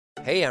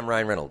Hey, I'm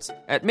Ryan Reynolds.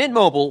 At Mint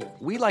Mobile,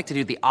 we like to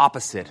do the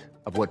opposite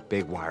of what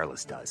Big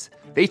Wireless does.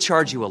 They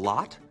charge you a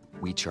lot,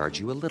 we charge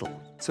you a little.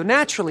 So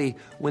naturally,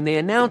 when they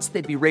announced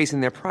they'd be raising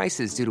their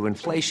prices due to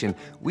inflation,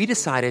 we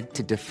decided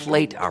to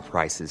deflate our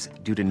prices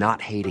due to not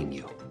hating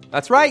you.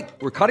 That's right.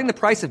 We're cutting the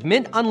price of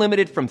Mint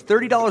Unlimited from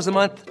 $30 a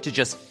month to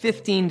just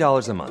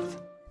 $15 a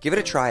month. Give it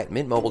a try at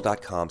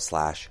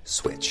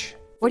mintmobile.com/switch.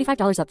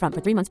 $45 up front for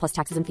 3 months plus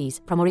taxes and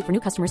fees. Promo rate for new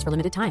customers for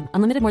limited time.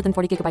 Unlimited more than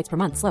 40 gigabytes per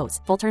month. Slows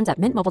full terms at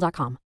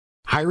mintmobile.com.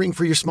 Hiring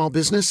for your small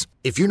business?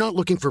 If you're not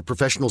looking for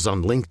professionals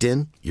on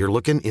LinkedIn, you're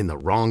looking in the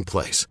wrong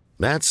place.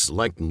 That's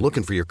like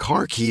looking for your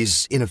car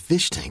keys in a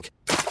fish tank.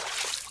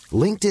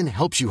 LinkedIn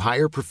helps you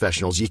hire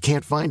professionals you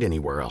can't find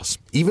anywhere else,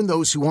 even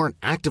those who aren't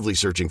actively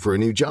searching for a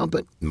new job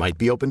but might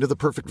be open to the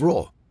perfect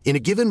role. In a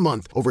given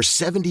month, over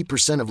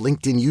 70% of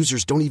LinkedIn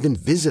users don't even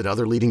visit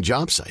other leading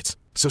job sites.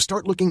 So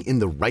start looking in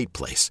the right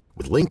place.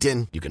 With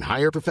LinkedIn, you can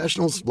hire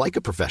professionals like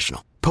a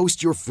professional.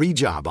 Post your free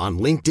job on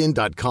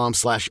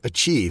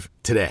linkedin.com/achieve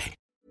today.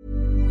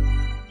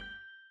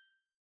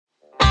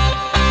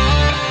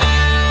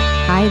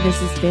 Hi, this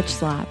is Bitch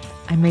Slap.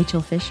 I'm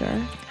Rachel Fisher.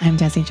 I'm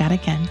Desi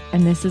Jetikin.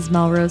 And this is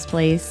Melrose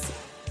Place,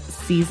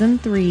 Season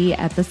 3,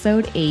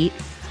 Episode 8.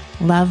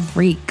 Love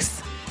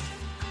Reeks.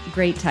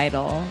 Great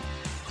title.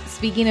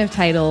 Speaking of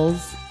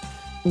titles,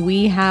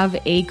 we have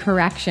a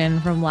correction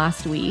from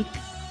last week.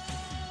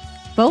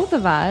 Both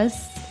of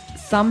us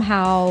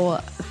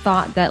somehow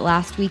thought that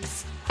last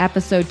week's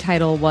episode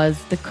title was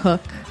The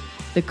Cook,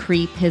 the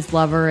Creep, his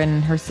lover,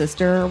 and her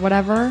sister or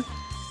whatever.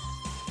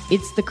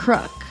 It's The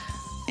Crook.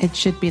 It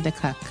should be The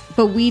Cook.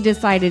 But we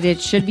decided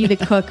it should be The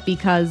Cook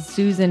because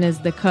Susan is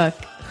the cook.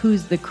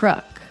 Who's the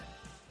crook?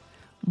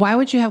 Why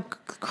would you have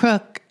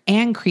crook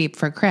and creep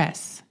for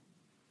Chris?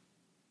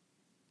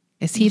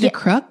 Is he the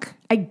crook?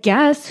 I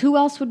guess. Who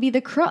else would be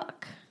the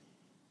crook?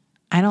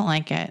 I don't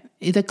like it.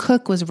 The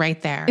cook was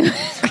right there.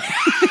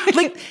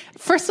 Like,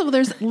 first of all,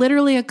 there's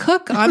literally a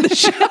cook on the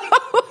show.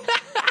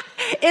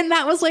 And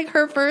that was like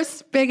her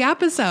first big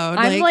episode.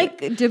 I'm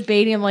like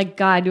debating. I'm like,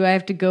 God, do I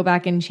have to go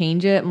back and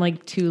change it? I'm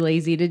like too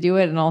lazy to do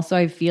it. And also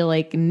I feel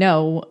like,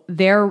 no,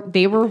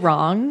 they were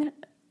wrong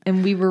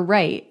and we were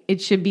right. It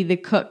should be the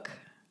cook.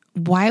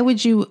 Why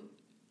would you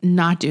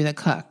not do the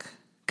cook?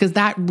 Because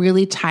that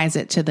really ties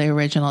it to the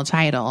original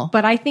title.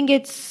 But I think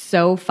it's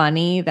so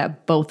funny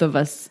that both of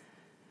us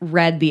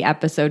read the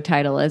episode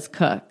title as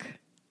cook.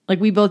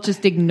 Like we both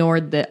just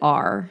ignored the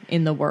R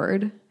in the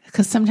word.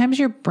 Because sometimes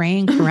your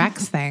brain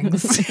corrects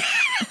things.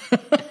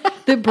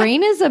 The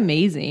brain is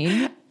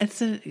amazing.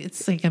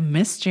 It's like a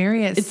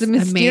mysterious, it's a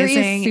mysterious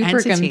amazing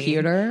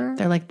supercomputer. Entity.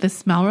 They're like,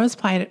 this Melrose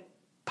Place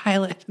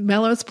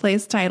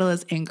title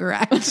is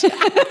incorrect.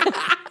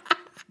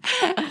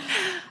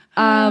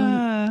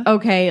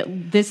 Okay,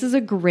 this is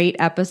a great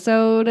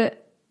episode.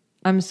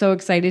 I'm so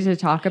excited to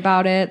talk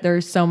about it.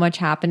 There's so much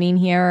happening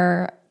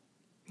here.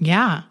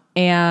 Yeah.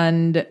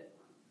 And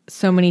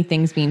so many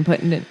things being put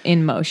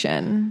in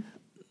motion.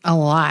 A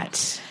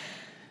lot.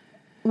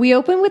 We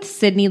open with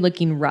Sydney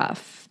looking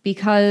rough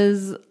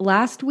because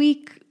last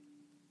week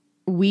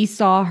we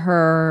saw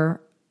her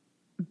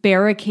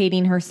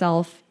barricading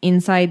herself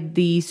inside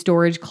the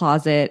storage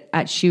closet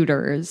at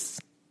Shooters.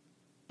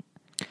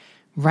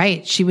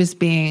 Right. She was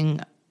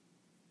being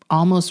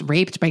almost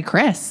raped by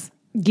Chris.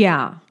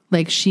 Yeah.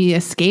 Like she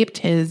escaped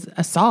his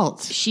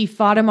assault. She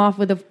fought him off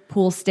with a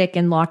pool stick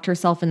and locked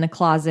herself in the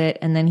closet.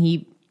 And then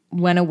he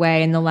went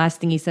away. And the last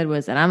thing he said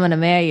was, and I'm going to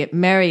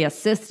marry a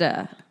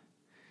sister.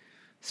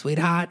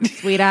 Sweetheart.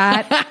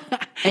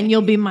 And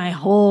you'll be my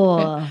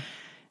whore.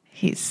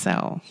 He's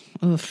so,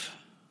 oof.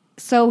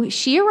 So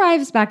she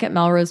arrives back at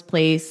Melrose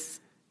Place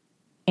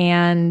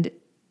and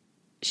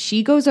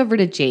she goes over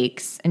to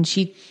Jake's and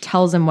she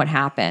tells him what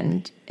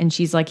happened. And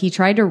she's like, he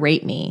tried to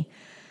rape me.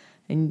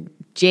 And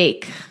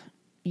Jake,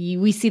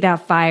 we see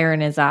that fire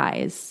in his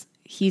eyes.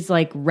 He's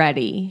like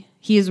ready.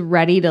 He is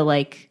ready to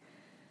like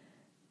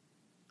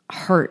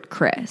hurt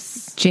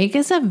Chris. Jake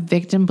is a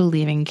victim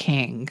believing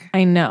king.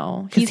 I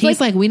know. He's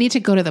like, we need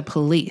to go to the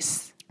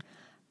police.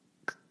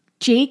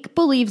 Jake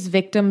believes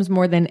victims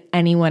more than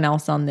anyone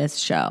else on this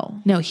show.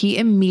 No, he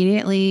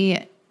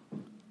immediately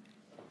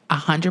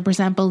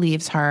 100%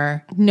 believes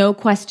her. No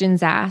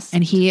questions asked.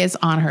 And he is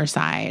on her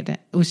side,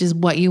 which is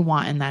what you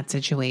want in that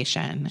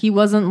situation. He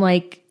wasn't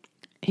like,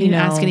 he didn't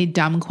ask any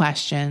dumb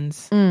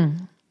questions.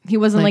 He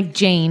wasn't like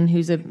Jane,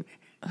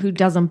 who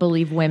doesn't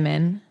believe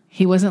women.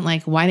 He wasn't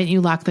like, why didn't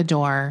you lock the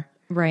door?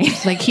 Right.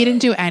 Like he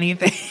didn't do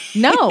anything.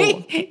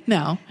 No.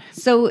 No.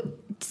 So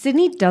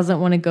Sydney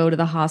doesn't want to go to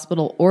the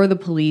hospital or the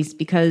police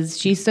because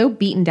she's so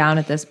beaten down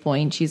at this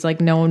point. She's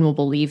like, no one will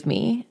believe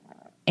me.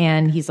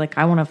 And he's like,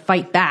 I want to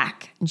fight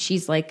back. And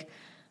she's like,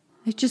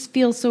 I just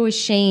feel so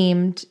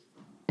ashamed.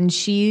 And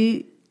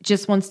she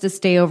just wants to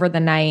stay over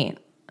the night.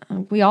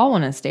 We all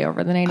want to stay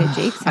over the night at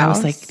Jake's house. I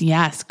was like,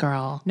 yes,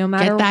 girl. No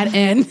matter get that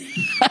in.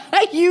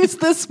 Use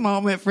this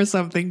moment for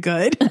something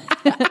good.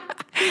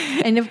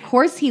 And of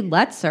course he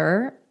lets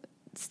her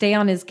stay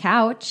on his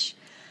couch.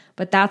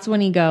 But that's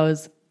when he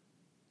goes,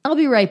 I'll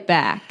be right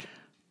back.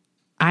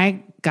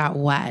 I got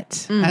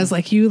wet. I was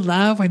like, you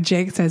love when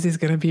Jake says he's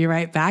going to be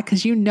right back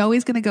because you know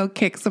he's going to go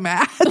kick some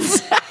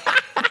ass.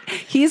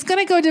 He's going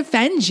to go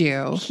defend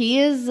you.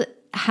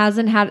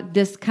 Hasn't had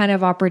this kind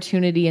of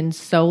opportunity in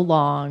so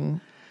long,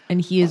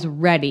 and he is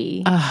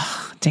ready.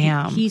 Oh,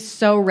 damn. He's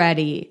so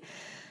ready.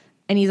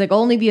 And he's like,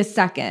 only be a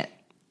second.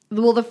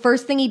 Well, the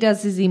first thing he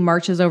does is he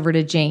marches over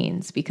to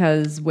Jane's,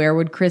 because where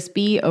would Chris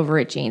be? Over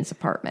at Jane's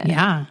apartment.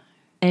 Yeah.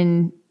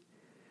 And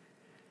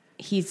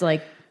he's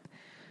like,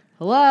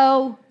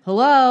 hello,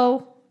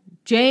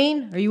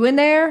 Jane, are you in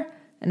there?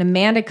 And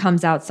Amanda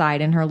comes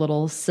outside in her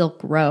little silk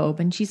robe,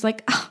 and she's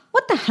like,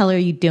 what the hell are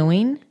you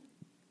doing?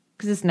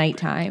 Because it's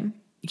nighttime.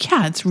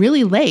 Yeah, it's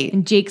really late.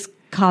 And Jake's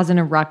causing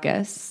a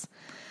ruckus.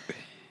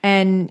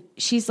 And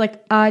she's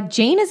like,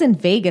 Jane is in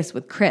Vegas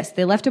with Chris.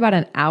 They left about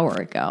an hour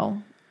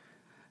ago.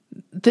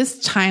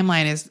 This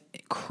timeline is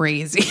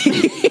crazy.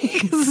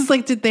 It's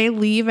like, did they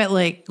leave at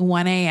like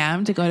 1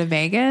 a.m. to go to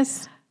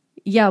Vegas?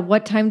 Yeah,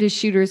 what time does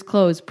Shooters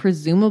close?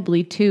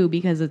 Presumably 2,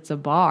 because it's a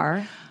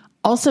bar.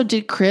 Also,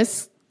 did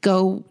Chris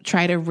go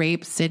try to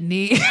rape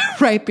Sydney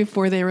right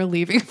before they were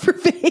leaving for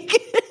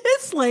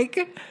Vegas?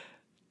 Like,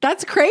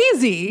 that's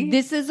crazy.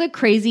 This is a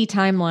crazy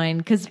timeline,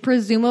 because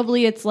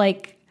presumably it's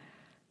like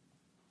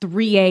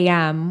 3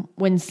 a.m.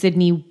 when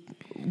Sydney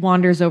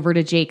wanders over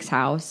to Jake's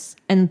house,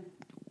 and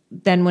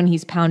then when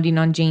he's pounding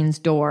on Jane's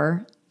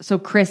door. So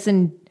Chris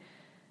and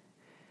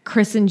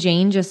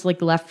Jane just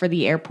like left for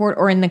the airport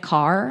or in the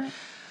car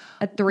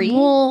at 3.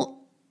 Well,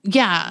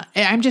 yeah.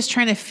 I'm just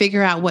trying to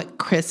figure out what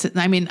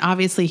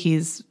obviously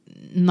he's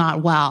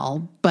not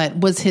well, but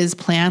was his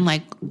plan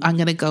like, I'm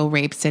going to go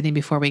rape Sydney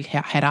before we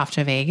head off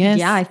to Vegas?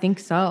 Yeah, I think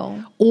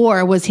so.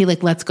 Or was he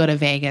like, let's go to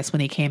Vegas when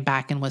he came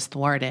back and was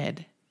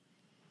thwarted?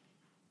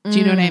 Do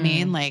you know what I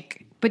mean?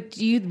 Like, but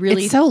do you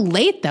really? It's so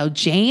late though.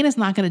 Jane is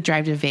not going to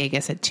drive to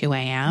Vegas at 2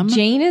 a.m.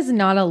 Jane is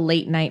not a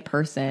late night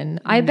person.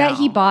 I bet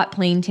he bought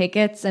plane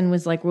tickets and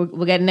was like,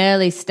 we'll get an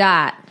early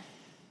start.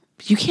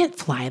 You can't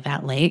fly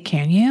that late,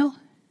 can you?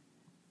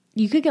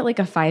 You could get like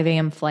a 5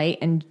 a.m. flight,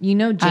 and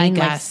Jane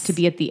likes to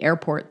be at the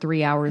airport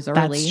 3 hours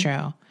early. That's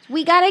true.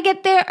 We got to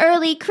get there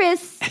early,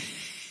 Chris.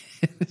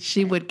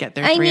 She would get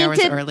there 3 hours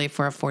early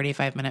for a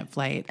 45-minute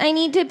flight. I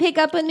need to pick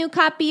up a new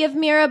copy of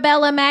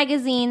Mirabella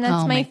magazine.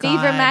 That's my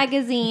favorite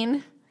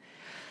magazine.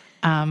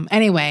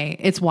 Anyway,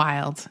 it's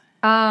wild.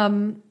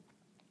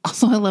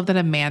 Also, I love that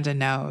Amanda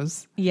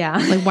knows. Yeah.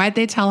 Like, why'd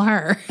they tell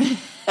her?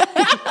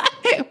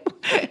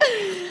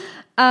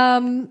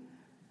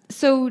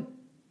 So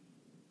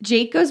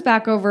Jake goes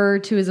back over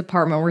to his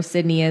apartment where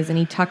Sydney is, and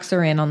he tucks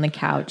her in on the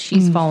couch.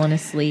 She's fallen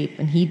asleep,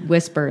 and he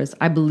whispers,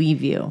 I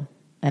believe you,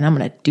 and I'm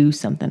going to do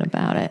something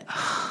about it.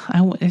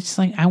 It's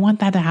like, I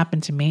want that to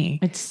happen to me.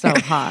 It's so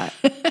hot.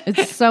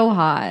 It's so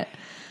hot.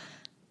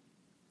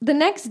 The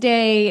next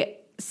day,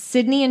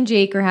 Sydney and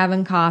Jake are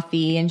having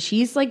coffee, and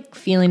she's like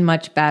feeling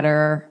much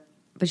better,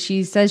 but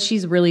she says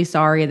she's really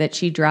sorry that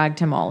she dragged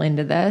him all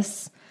into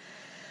this.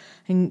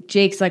 And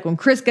Jake's like, when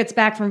Chris gets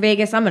back from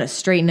Vegas, I'm going to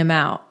straighten him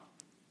out.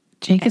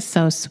 Jake is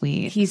so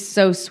sweet. He's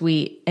so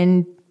sweet.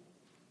 And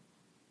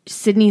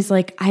Sydney's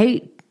like,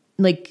 I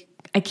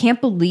can't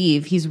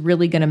believe he's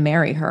really going to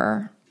marry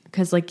her.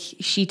 Because like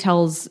she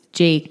tells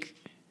Jake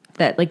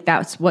that like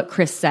that's what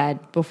Chris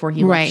said before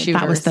he left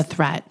Shooters. That was the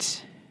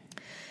threat.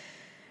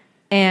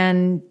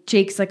 And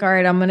Jake's like, all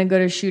right, I'm going to go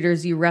to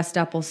Shooters. You rest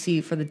up. We'll see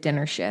you for the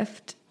dinner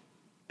shift.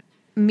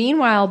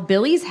 Meanwhile,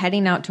 Billy's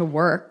heading out to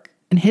work.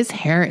 And his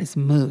hair is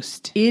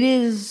moosed. It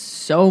is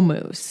so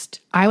moosed.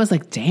 I was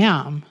like,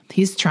 damn,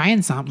 he's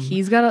trying something.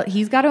 He's got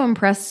to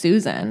impress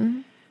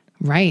Susan.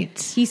 Right.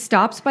 He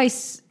stops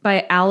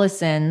by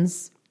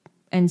Allison's,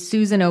 and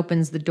Susan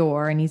opens the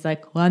door, and he's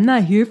like, well, I'm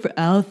not here for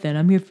Allison.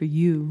 I'm here for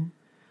you.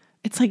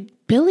 It's like,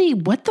 Billy,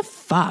 what the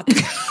fuck?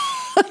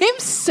 I'm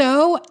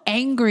so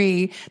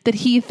angry that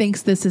he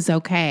thinks this is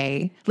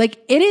okay.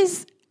 Like, it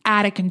is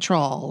out of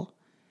control.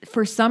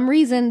 For some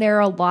reason, there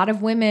are a lot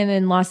of women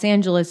in Los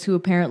Angeles who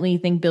apparently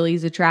think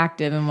Billy's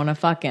attractive and want to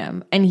fuck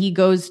him. And he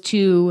goes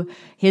to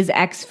his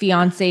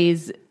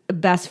ex-fiance's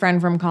best friend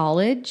from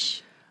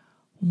college.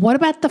 What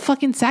about the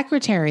fucking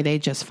secretary they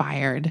just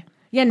fired?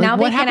 Yeah, now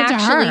they can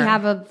actually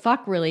have a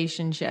fuck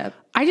relationship.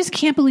 I just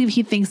can't believe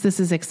he thinks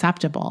this is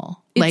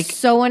acceptable. It's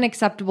so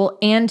unacceptable.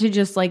 And to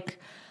just like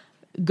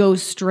go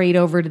straight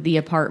over to the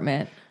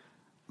apartment.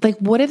 Like,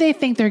 what do they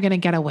think they're going to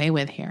get away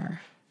with here?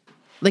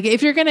 Like,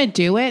 if you're going to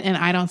do it and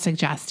I don't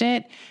suggest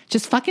it,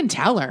 just fucking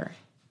tell her.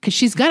 Because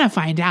she's going to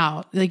find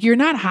out. Like, you're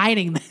not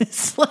hiding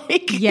this.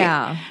 Like,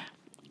 yeah.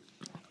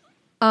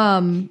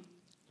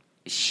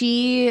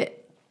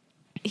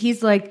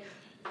 He's like,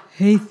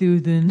 hey,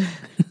 Susan,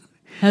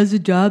 how's the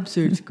job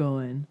search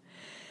going?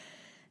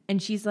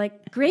 And she's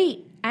like,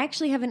 great. I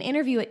actually have an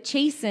interview at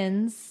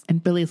Chasen's.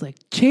 And Billy's like,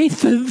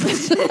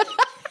 Chasen's?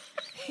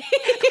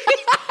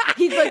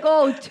 He's like,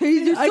 oh,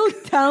 you're so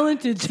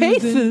talented,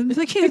 Chasen's.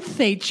 I can't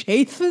say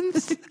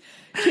Chasen's.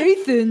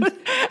 Chasen's.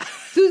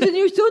 Susan,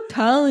 you're so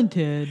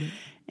talented.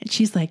 And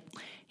she's like,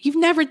 you've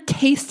never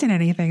tasted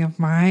anything of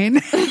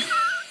mine.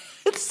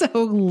 That's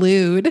so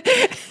lewd.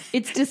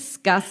 It's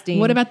disgusting.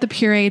 What about the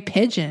pureed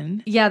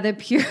pigeon? Yeah, the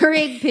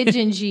pureed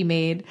pigeon she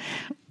made.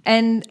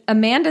 And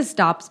Amanda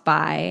stops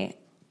by,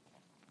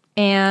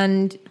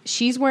 and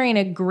she's wearing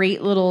a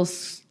great little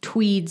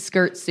tweed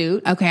skirt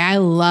suit. Okay, I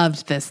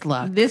loved this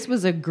look. This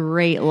was a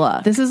great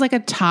look. This is like a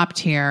top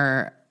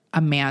tier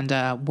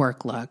Amanda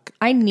work look.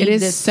 I need it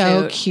is this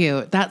so suit.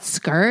 Cute. That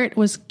skirt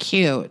was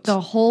cute.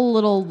 The whole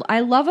little,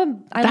 I love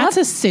them. That's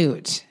a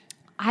suit.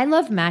 I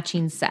love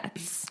matching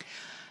sets.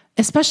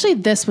 Especially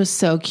this was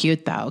so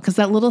cute though, because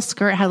that little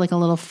skirt had like a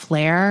little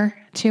flare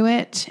to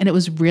it, and it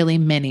was really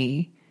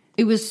mini.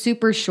 It was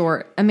super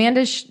short.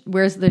 Amanda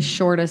wears the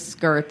shortest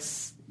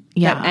skirts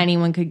that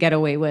anyone could get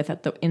away with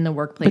in the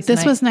workplace. But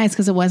this was nice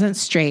because it wasn't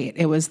straight.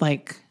 It was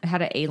like it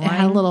had an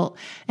A-line.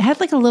 It had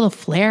like a little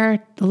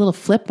flare, a little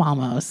flip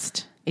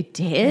almost. It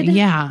did?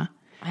 Yeah.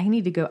 I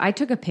need to go. I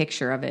took a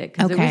picture of it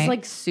because it was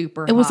like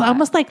super It was hot.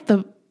 almost like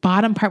the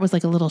bottom part was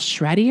like a little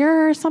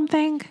shreddier or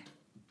something.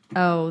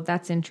 Oh,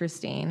 that's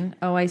interesting.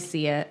 Oh, I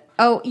see it.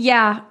 Oh,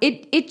 yeah.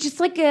 It just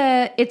like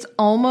it's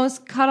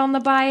almost cut on the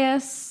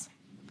bias.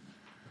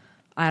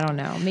 I don't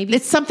know. Maybe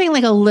it's something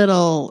like a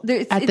little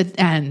at the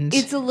end.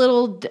 It's a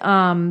little,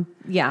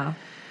 yeah.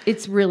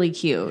 It's really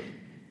cute.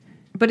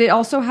 But it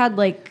also had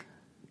like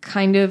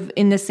kind of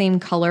in the same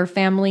color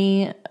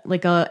family,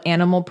 like a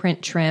animal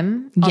print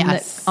trim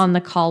on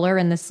the collar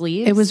and the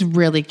sleeves. It was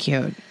really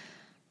cute.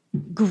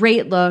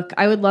 Great look.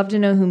 I would love to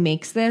know who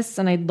makes this,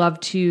 and I'd love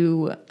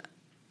to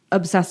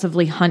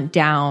obsessively hunt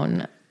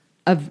down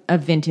a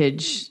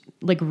vintage,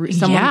 like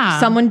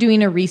someone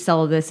doing a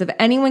resell of this. If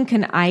anyone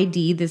can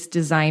ID this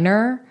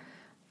designer,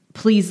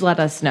 please let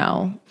us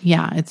know.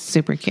 Yeah, it's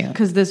super cute.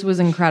 Because this was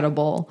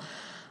incredible.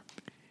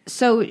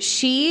 So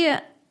she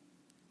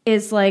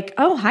is like,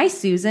 oh, hi,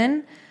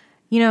 Susan.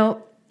 You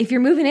know, if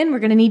you're moving in, we're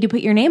going to need to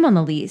put your name on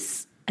the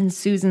lease. And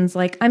Susan's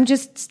like, I'm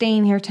just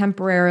staying here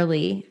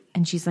temporarily.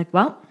 And she's like,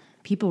 well,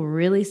 people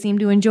really seem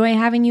to enjoy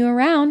having you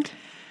around.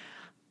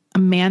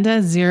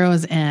 Amanda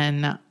zeroes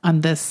in on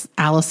this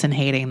Allison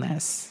hating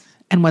this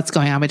and what's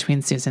going on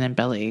between Susan and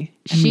Billy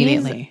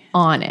immediately. She's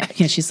on it.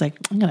 Yeah, she's like,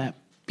 I'm going to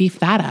beef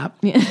that up.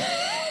 I'm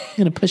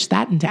going to push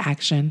that into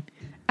action.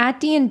 At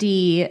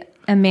D&D,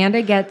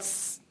 Amanda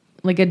gets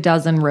like a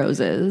dozen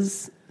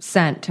roses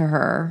sent to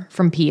her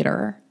from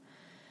Peter.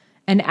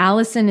 And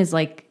Allison is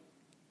like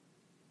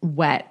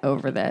wet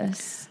over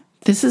this.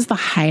 This is the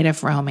height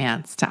of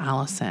romance to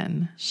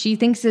Allison. She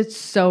thinks it's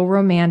so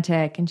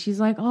romantic. And she's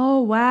like,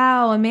 oh,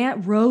 wow,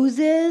 Amanda,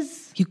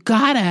 roses? You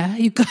gotta.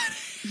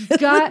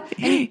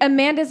 And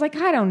Amanda's like,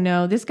 I don't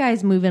know. This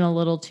guy's moving a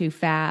little too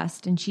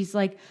fast. And she's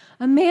like,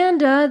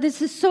 Amanda,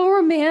 this is so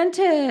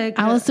romantic.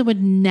 Allison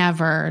would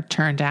never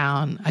turn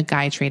down a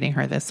guy treating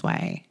her this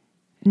way.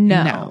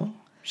 No.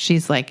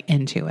 She's like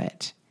into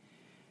it.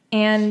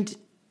 And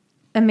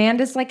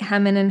Amanda's like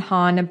hemming and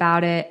hawing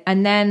about it.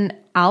 And then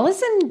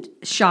Allison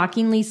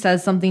shockingly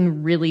says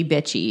something really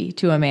bitchy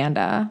to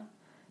Amanda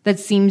that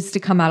seems to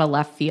come out of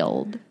left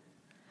field.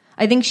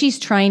 I think she's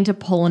trying to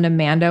pull an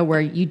Amanda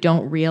where you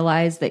don't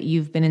realize that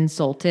you've been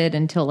insulted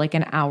until like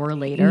an hour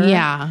later.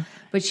 Yeah.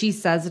 But she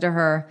says to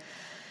her,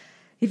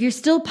 if you're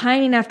still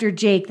pining after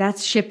Jake, that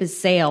ship has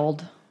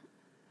sailed.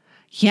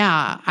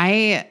 Yeah.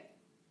 I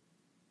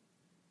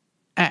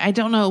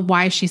don't know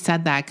why she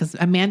said that because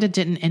Amanda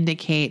didn't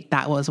indicate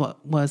that was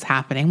what was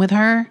happening with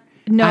her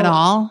at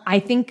all. I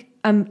think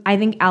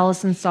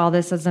Allison saw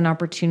this as an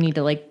opportunity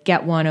to like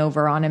get one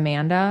over on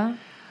Amanda.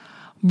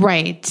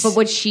 Right. But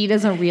what she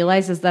doesn't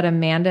realize is that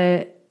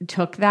Amanda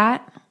took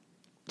that.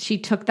 She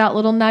took that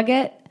little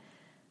nugget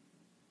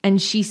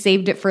and she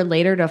saved it for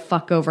later to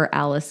fuck over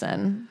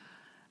Allison.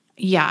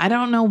 Yeah, I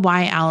don't know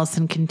why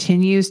Allison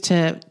continues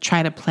to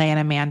try to play in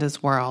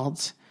Amanda's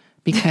world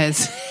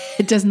because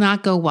it does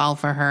not go well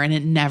for her and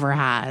it never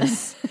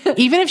has.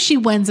 Even if she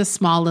wins a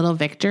small little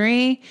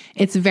victory,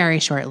 it's very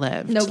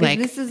short-lived. No, because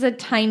this is a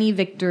tiny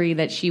victory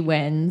that she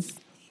wins.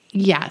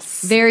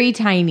 Yes. Very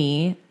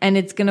tiny, and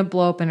it's going to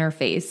blow up in her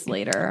face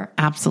later.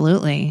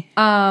 Absolutely.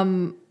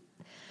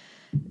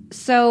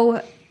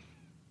 So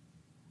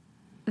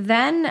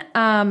then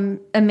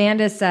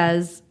Amanda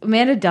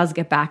does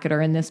get back at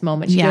her in this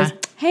moment. She goes,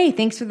 hey,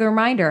 thanks for the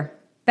reminder.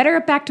 Better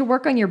get back to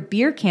work on your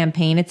beer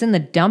campaign. It's in the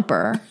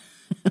dumper.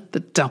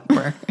 The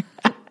dumper.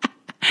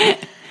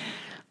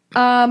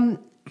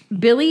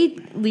 Billy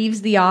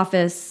leaves the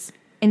office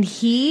and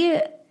he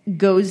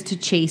goes to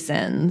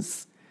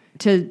Chasen's.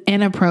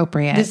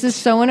 Inappropriate. This is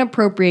so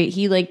inappropriate.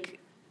 He like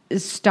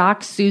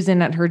stalks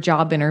Susan at her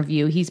job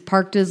interview. He's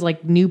parked his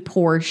like new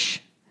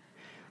Porsche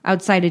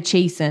outside of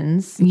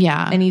Chasen's.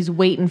 Yeah. And he's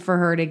waiting for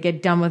her to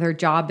get done with her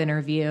job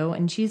interview.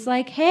 And she's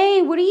like,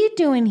 hey, what are you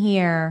doing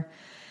here?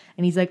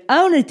 And he's like,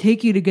 I want to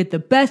take you to get the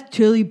best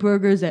chili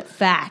burgers at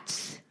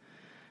Fats.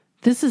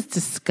 This is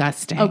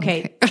disgusting.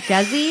 Okay,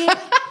 Desi.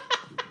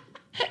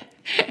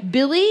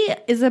 Billy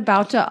is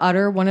about to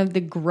utter one of the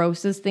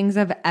grossest things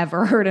I've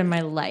ever heard in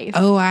my life.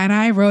 Oh, and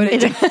I wrote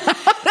it down.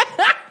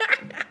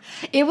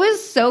 It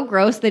was so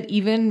gross that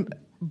even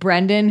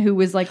Brendan, who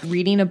was like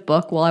reading a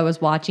book while I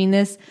was watching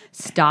this,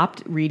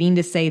 stopped reading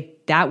to say,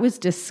 that was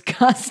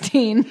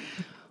disgusting.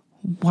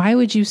 Why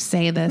would you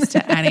say this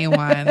to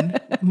anyone,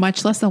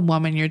 much less a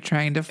woman you're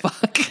trying to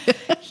fuck?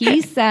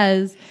 He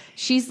says,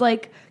 she's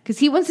like, because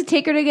he wants to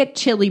take her to get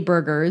chili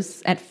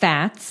burgers at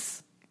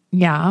Fats.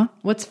 Yeah.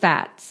 What's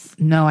Fats?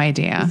 No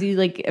idea. Is he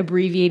like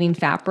abbreviating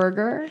Fat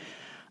Burger?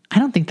 I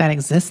don't think that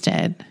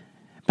existed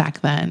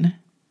back then.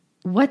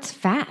 What's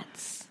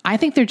Fats? I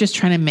think they're just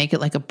trying to make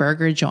it like a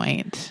burger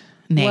joint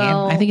name.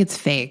 Well, I think it's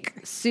fake.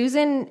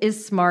 Susan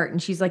is smart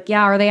and she's like,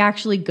 yeah, are they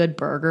actually good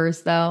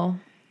burgers though?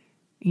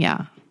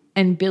 Yeah.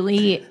 And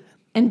Billy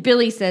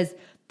says,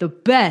 the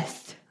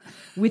best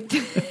with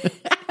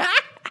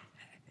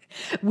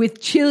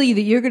with chili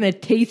that you're going to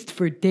taste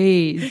for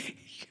days.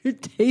 You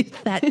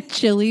taste that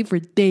chili for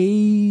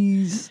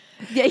days.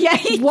 Yeah,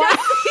 he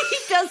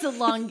does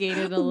elongate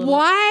it a little.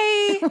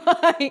 Why?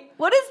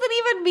 What does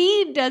that even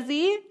mean, does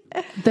he?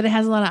 That it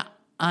has a lot of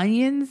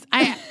onions?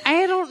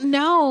 I don't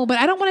know, but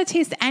I don't want to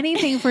taste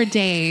anything for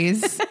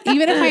days,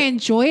 even if I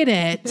enjoyed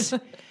it.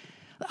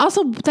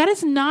 Also, that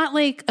is not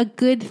like a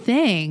good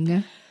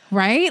thing,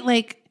 right?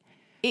 Like,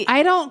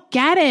 I don't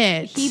get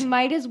it. He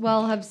might as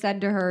well have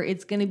said to her,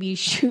 it's going to be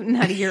shooting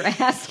out of your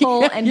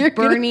asshole and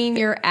burning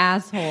your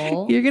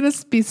asshole. You're going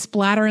to be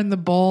splattering the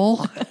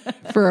bowl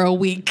for a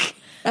week.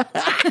 But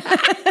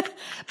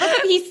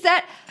he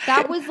said,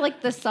 that was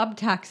like the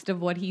subtext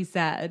of what he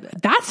said.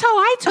 That's how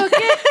I took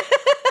it.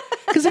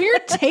 Because if you're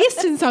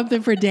tasting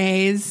something for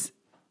days,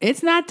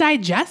 it's not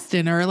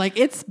digesting or like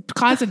it's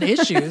causing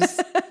issues.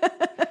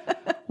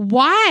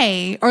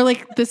 Why? Or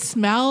like the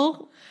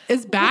smell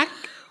is back.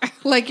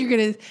 Like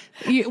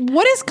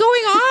what is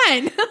going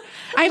on?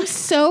 I'm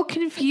so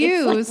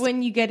confused. It's like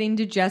when you get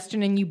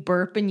indigestion and you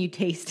burp and you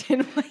taste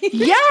it.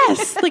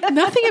 Yes. Like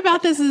nothing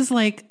about this is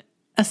like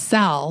a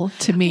sell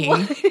to me.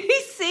 Why did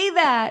he say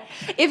that?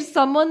 If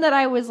someone that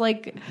I was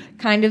like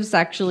kind of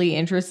sexually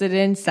interested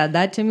in said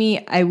that to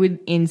me, I would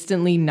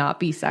instantly not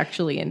be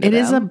sexually into them. It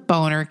is a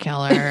boner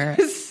killer.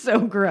 It's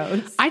so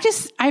gross.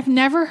 I've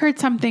never heard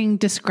something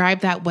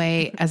described that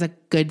way as a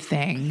good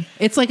thing.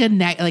 It's like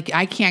like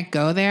I can't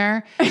go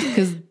there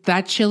because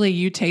that chili,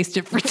 you taste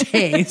it for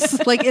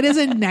days. Like it is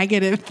a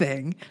negative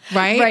thing,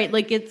 right? Right.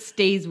 Like it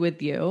stays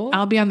with you.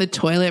 I'll be on the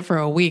toilet for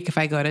a week if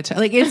I go to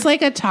like it's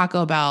like a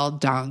Taco Bell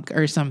dunk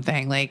or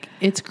something. Like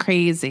it's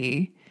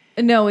crazy.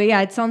 No,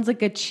 yeah, it sounds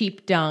like a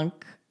cheap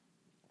dunk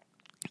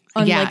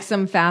on like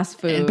some fast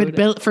food.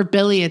 But for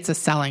Billy, it's a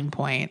selling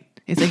point.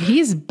 It's like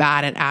he's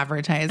bad at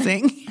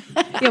advertising.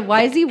 Yeah,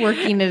 why is he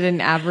working at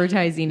an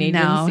advertising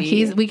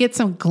agency? No, we get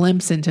some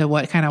glimpse into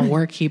what kind of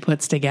work he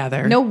puts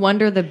together. No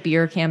wonder the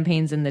beer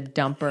campaign's in the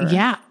dumper.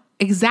 Yeah,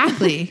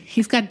 exactly.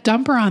 He's got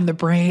dumper on the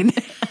brain.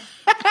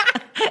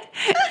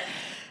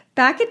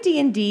 Back at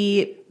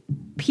D&D,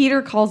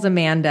 Peter calls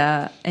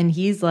Amanda and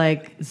he's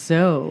like,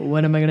 so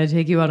when am I going to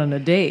take you out on a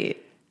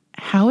date?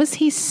 How is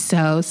he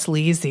so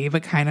sleazy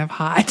but kind of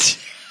hot?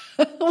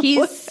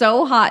 He's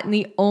so hot, and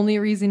the only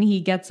reason he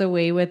gets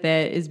away with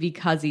it is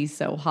because he's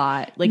so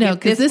hot. Like, no,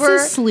 because this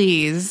is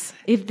sleaze.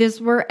 If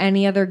this were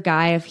any other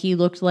guy, if he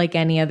looked like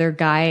any other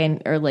guy,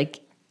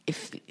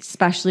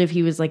 especially if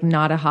he was like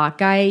not a hot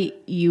guy,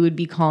 you would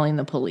be calling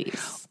the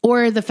police.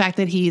 Or the fact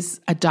that he's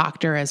a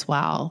doctor as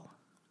well.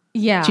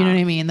 Yeah. Do you know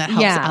what I mean? That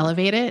helps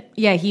elevate it.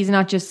 Yeah, he's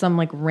not just some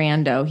like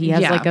rando. He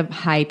has like a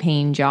high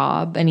paying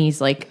job, and he's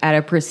like at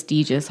a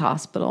prestigious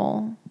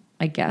hospital.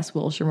 I guess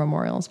Wilshire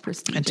Memorial is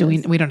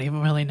prestigious. We don't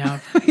even really know.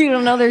 We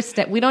don't know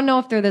we don't know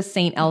if they're the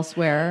St.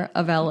 Elsewhere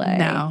of LA.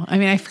 No. I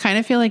mean, I kind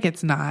of feel like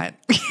it's not.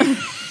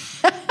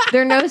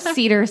 They're no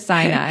Cedar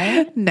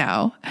Sinai.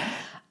 No.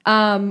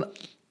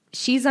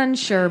 She's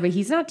unsure, but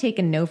he's not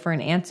taking no for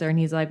an answer. And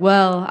he's like,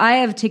 well, I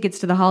have tickets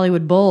to the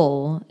Hollywood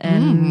Bowl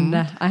and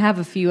I have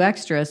a few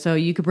extra, so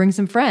you could bring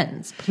some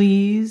friends.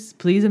 Please,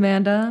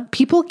 Amanda.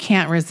 People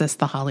can't resist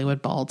the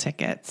Hollywood Bowl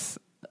tickets.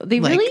 They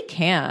really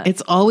can't.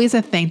 It's always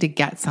a thing to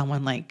get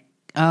someone like,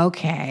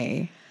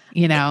 okay,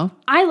 you know?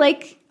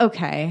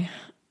 Okay.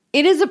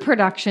 It is a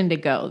production to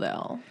go,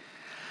 though.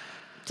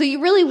 So you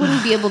really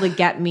wouldn't be able to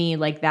get me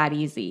like that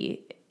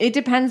easy. It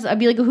depends. I'd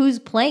be like, who's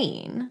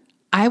playing?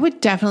 I would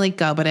definitely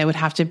go, but it would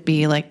have to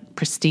be like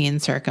pristine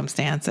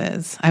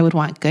circumstances. I would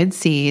want good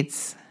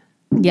seats.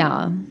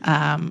 Yeah.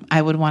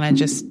 I would want to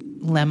just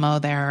limo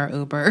there or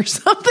Uber or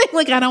something.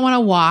 Like, I don't want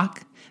to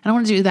walk. I don't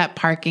want to do that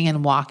parking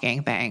and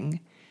walking thing.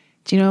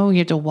 Do you know you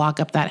have to walk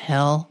up that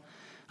hill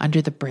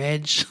under the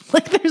bridge?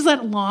 Like there's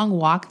that long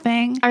walk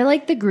thing. I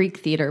like the Greek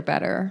theater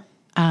better.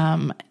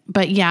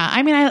 But yeah,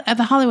 I mean,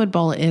 the Hollywood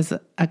Bowl is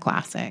a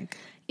classic.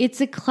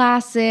 It's a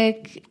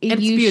classic. It's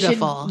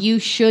beautiful. You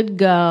should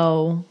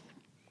go.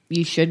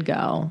 You should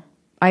go.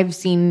 I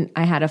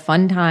had a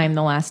fun time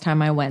the last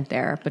time I went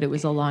there, but it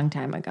was a long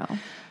time ago.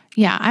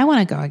 Yeah, I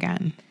want to go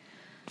again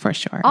for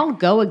sure. I'll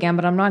go again,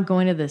 but I'm not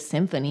going to the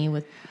symphony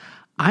with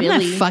I'm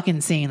Billy. not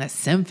fucking seeing the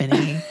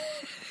symphony.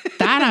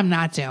 That I'm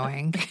not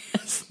doing.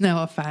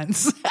 No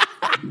offense.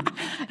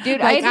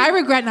 Dude, I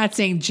regret not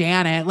seeing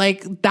Janet.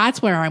 Like,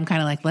 that's where I'm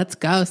kind of like, let's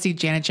go see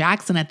Janet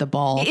Jackson at the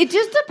bowl. It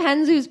just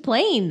depends who's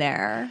playing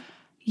there.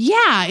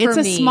 Yeah, it's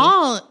a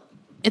small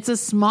it's a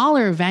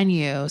smaller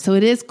venue, so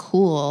it is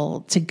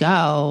cool to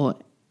go.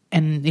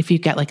 And if you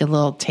get like a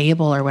little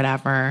table or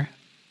whatever,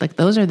 like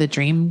those are the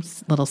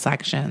dreams little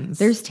sections.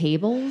 There's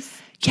tables?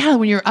 Yeah,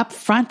 when you're up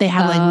front, they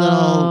have like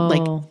little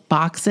like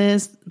box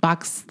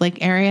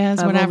like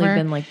areas, whatever. I've only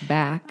been like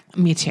back.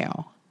 Me too.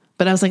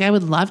 But I was like, I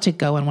would love to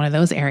go in one of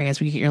those areas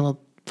where you get your little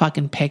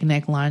fucking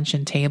picnic, lunch,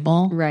 and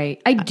table. Right.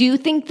 I do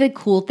think the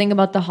cool thing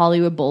about the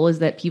Hollywood Bowl is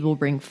that people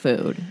bring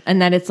food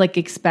and that it's like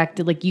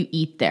expected, like you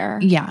eat there.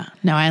 Yeah.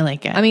 No, I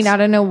like it. I mean, I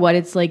don't know what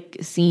it's like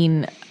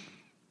seeing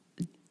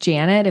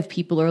Janet if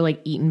people are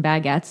like eating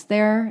baguettes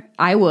there.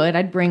 I would.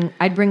 I'd bring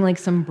like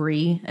some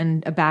brie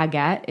and a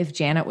baguette if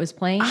Janet was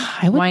playing.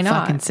 I would Why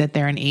not? fucking sit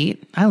there and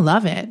eat. I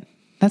love it.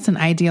 That's an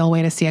ideal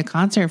way to see a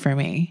concert for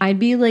me. I'd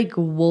be like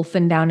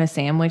wolfing down a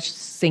sandwich,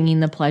 singing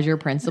the Pleasure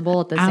Principle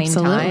at the same time.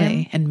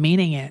 Absolutely. And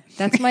meaning it.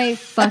 That's my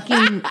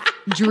fucking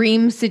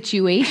dream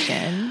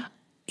situation.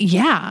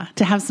 Yeah.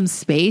 To have some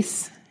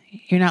space.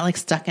 You're not like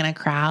stuck in a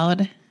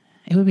crowd.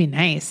 It would be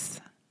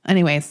nice.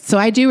 Anyways, so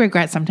I do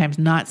regret sometimes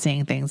not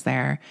seeing things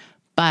there.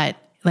 But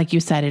like you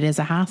said, it is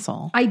a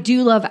hassle. I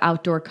do love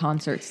outdoor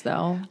concerts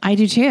though. I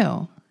do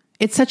too.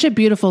 It's such a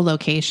beautiful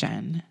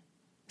location.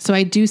 So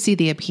I do see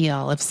the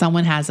appeal. If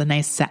someone has a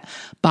nice set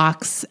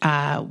box,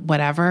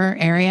 whatever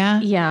area,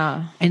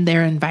 Yeah. and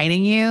they're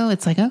inviting you,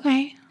 it's like,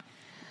 okay,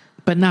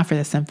 but not for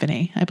the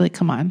symphony. I'd be like,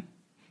 come on,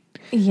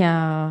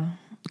 Yeah.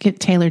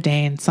 get Taylor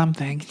Dane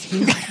something.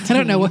 I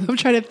don't know what I'm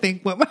trying to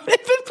think. What might have been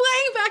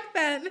playing back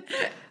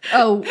then?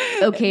 Oh,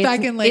 okay. Back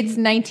in, like- it's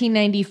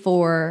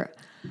 1994.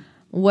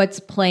 What's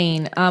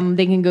playing?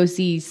 They can go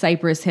see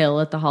Cypress Hill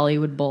at the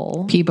Hollywood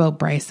Bowl. Peebo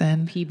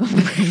Bryson. People,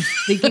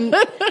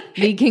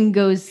 they can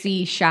go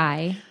see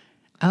Shy.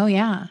 Oh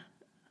yeah,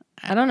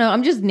 I don't know.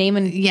 I'm just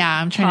naming.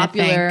 yeah. I'm trying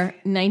popular to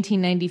think.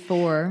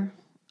 1994.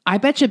 I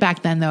bet you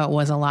back then though it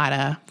was a lot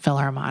of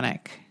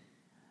Philharmonic.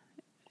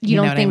 You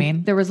don't know what think I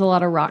mean? there was a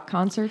lot of rock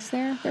concerts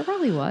there? There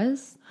probably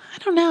was, I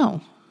don't know.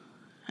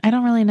 I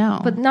don't really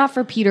know. but not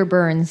for Peter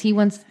Burns. He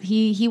wants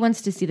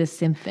to see the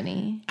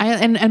symphony.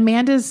 And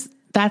Amanda's.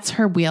 That's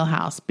her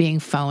wheelhouse, being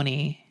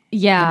phony.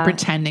 Yeah, And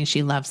pretending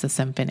she loves the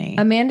symphony.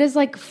 Amanda's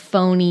like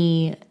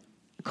phony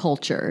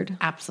cultured,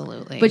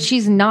 Absolutely. but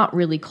she's not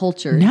really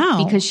cultured.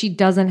 No. because she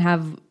doesn't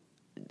have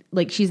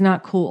like she's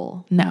not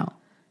cool. no.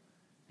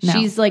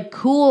 She's like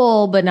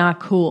cool, but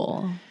not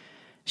cool.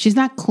 She's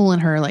not cool in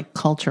her like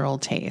cultural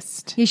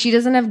taste. Yeah, she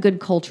doesn't have good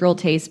cultural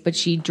taste, but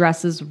she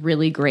dresses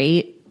really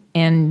great,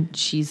 and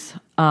she's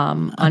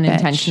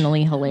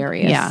unintentionally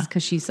hilarious. Yeah.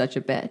 because she's such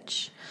a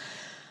bitch.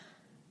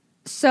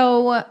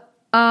 So,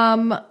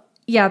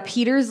 yeah,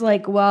 Peter's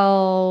like,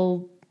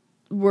 well,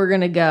 we're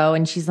going to go.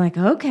 And she's like,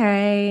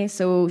 okay.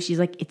 So she's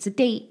like, it's a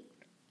date.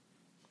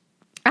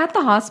 At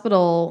the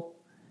hospital,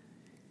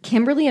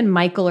 Kimberly and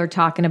Michael are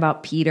talking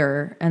about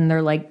Peter, and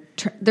they're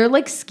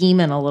like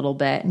scheming a little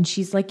bit. And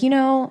she's like,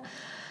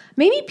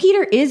 maybe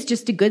Peter is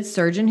just a good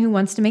surgeon who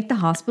wants to make the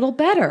hospital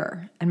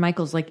better. And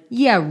Michael's like,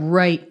 yeah,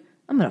 right.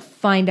 I'm going to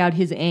find out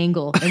his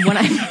angle. And when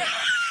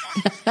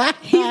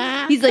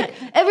he's like,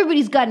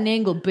 everybody's got an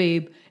angle,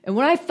 babe. And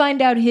when I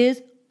find out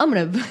his, I'm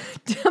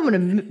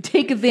gonna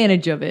take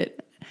advantage of it.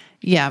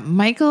 Yeah,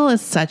 Michael is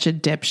such a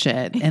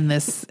dipshit in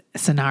this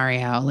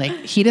scenario. Like,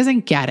 he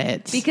doesn't get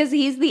it. Because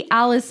he's the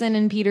Allison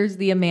and Peter's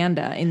the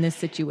Amanda in this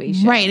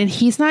situation. Right, and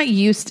he's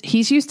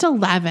used to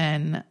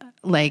Levin,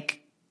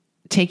 like,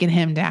 taking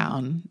him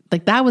down.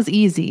 Like, that was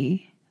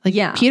easy. Like,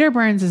 Yeah. Peter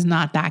Burns is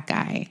not that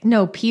guy.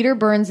 No, Peter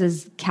Burns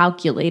is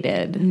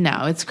calculated.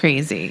 No, it's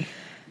crazy.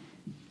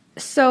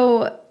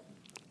 So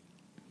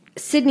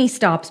Sydney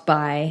stops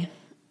by,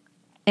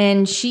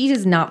 and she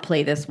does not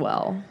play this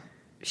well.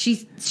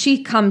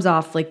 She comes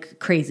off like a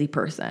crazy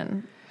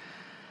person.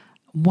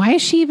 Why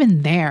is she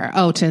even there?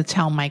 Oh, to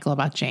tell Michael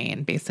about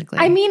Jane, basically.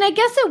 I mean, I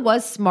guess it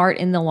was smart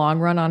in the long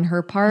run on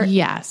her part.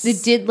 Yes.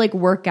 It did like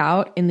work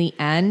out in the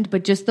end,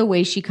 but just the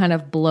way she kind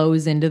of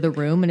blows into the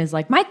room and is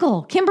like,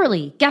 Michael,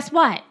 Kimberly, guess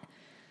what?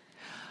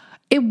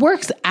 It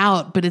works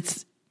out, but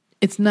it's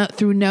not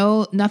through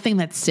nothing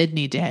that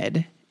Sydney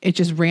did. It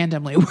just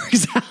randomly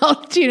works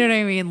out. Do you know what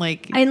I mean?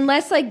 Like,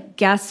 Unless I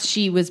guess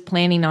she was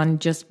planning on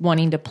just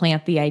wanting to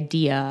plant the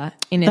idea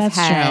in his That's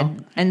head,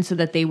 true. and so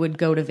that they would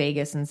go to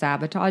Vegas and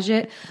sabotage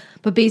it.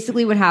 But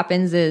basically what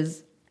happens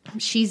is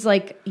she's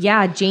like,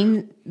 yeah,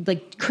 Jane,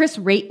 like Chris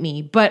raped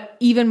me, but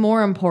even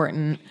more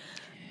important,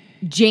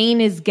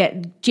 Jane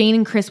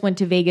and Chris went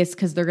to Vegas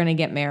because they're going to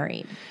get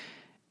married.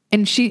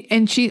 and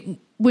she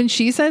when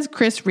she says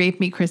Chris raped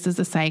me, Chris is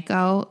a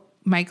psycho.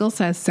 Michael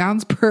says,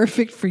 sounds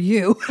perfect for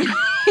you.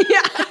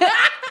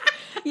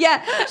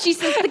 Yeah, she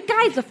says, the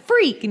guy's a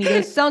freak. And he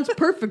goes, sounds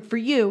perfect for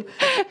you.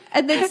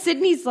 And then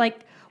Sydney's like,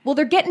 well,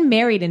 they're getting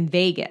married in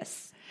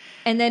Vegas.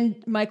 And then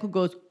Michael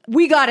goes,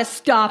 we got to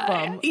stop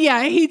them.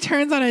 Yeah, he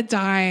turns on a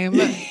dime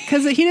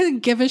because he doesn't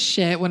give a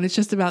shit when it's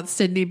just about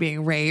Sydney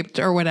being raped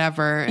or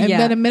whatever. And Yeah.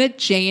 then a minute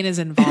Jane is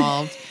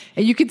involved.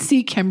 And you could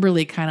see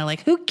Kimberly kind of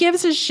like, who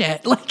gives a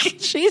shit? Like,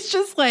 she's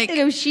just like,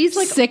 She's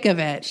like, sick of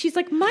it. she's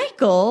like,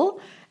 Michael.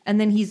 And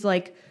then he's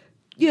like,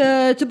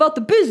 yeah, it's about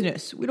the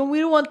business. We don't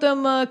want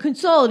them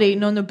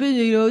consolidating on the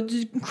business,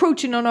 just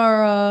encroaching on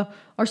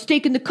our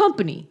stake in the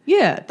company.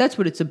 Yeah, that's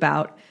what it's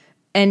about.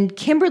 And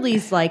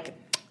Kimberly's like,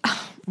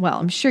 well,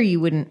 I'm sure you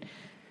wouldn't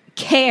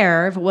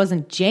care if it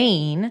wasn't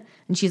Jane.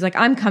 And she's like,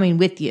 I'm coming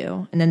with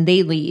you. And then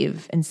they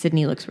leave, and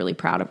Sydney looks really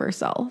proud of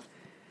herself.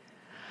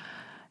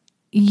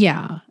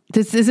 Yeah.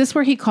 Is this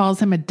where he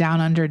calls him a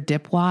down under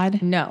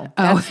dipwad? No,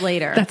 that's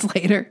later. That's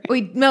later.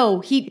 Wait,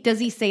 no, does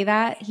he say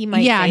that? He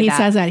might Yeah, say he that.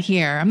 says that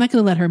here. I'm not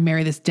going to let her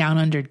marry this down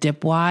under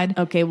dipwad.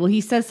 Okay, well, he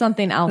says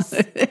something else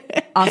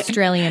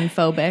Australian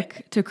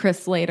phobic to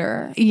Chris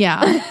later.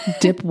 Yeah,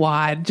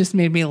 dipwad just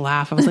made me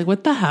laugh. I was like,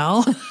 what the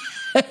hell?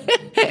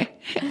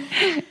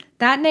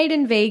 That night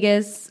in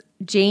Vegas,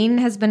 Jane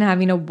has been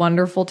having a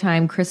wonderful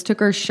time. Chris took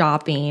her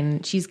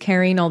shopping. She's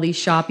carrying all these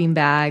shopping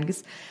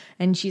bags.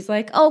 And she's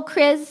like, oh,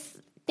 Chris,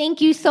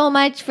 thank you so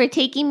much for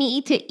taking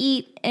me to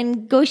eat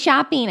and go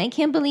shopping. I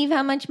can't believe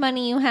how much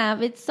money you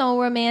have. It's so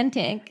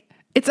romantic.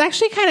 It's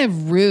actually kind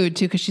of rude,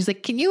 too, because she's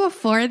like, can you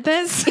afford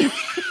this?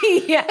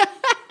 Yeah.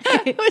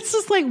 It's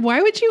just like,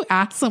 why would you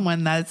ask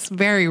someone that? It's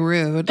very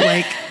rude.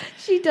 Like,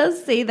 she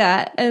does say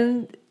that.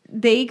 And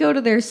they go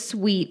to their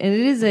suite, and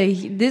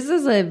this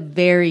is a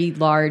very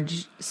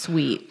large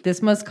suite.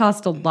 This must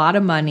cost a lot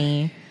of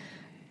money.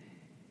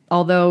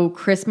 Although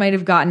Chris might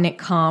have gotten it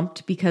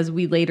comped because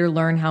we later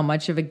learn how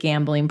much of a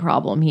gambling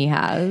problem he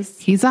has.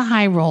 he's a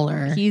high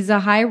roller. He's a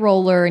high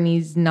roller, and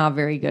he's not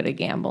very good at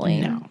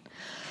gambling. No.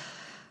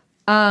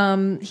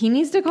 He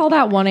needs to call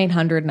that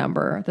 1-800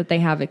 number that they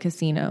have at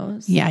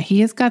casinos. Yeah, he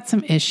has got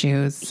some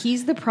issues.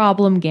 He's the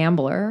problem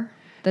gambler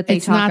that they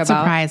It's talk not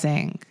about.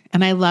 surprising.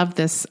 And I love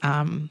this.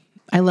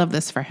 I love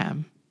this for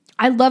him.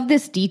 I love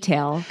this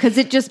detail because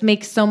it just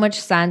makes so much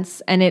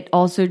sense. And it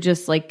also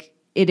just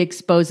it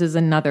exposes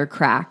another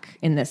crack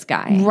in this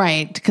guy.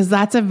 Right. Because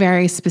that's a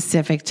very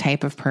specific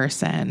type of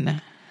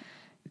person.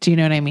 Do you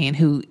know what I mean?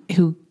 Who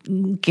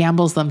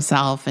gambles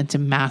themselves into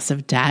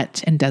massive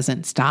debt and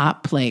doesn't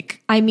stop.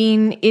 Like, I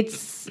mean,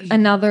 it's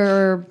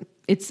another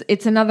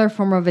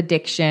form of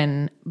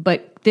addiction,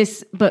 but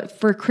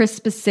for Chris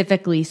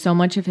specifically, so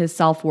much of his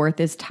self-worth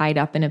is tied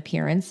up in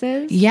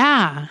appearances.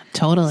 yeah,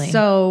 totally.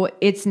 So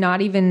it's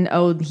not even,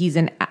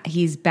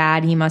 he's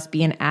bad, he must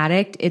be an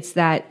addict. It's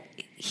that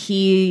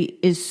he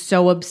is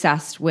so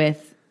obsessed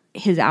with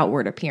his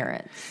outward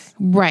appearance.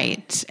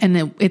 Right.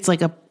 And it's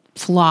like a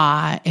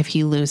flaw if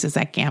he loses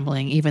at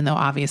gambling, even though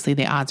obviously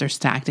the odds are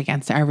stacked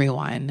against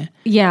everyone.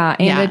 Yeah,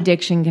 and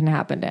addiction can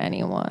happen to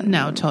anyone.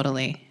 No,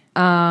 totally.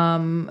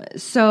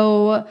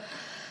 So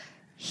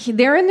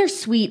they're in their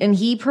suite, and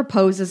he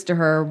proposes to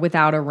her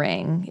without a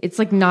ring. It's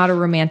like not a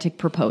romantic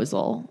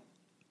proposal.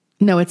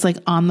 No, it's like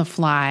on the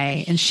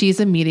fly, and she's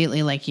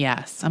immediately like,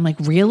 yes. I'm like,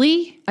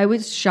 really? I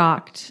was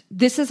shocked.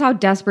 This is how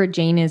desperate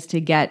Jane is to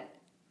get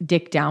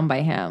dick down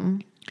by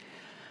him.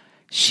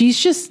 She's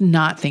just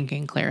not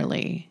thinking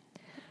clearly.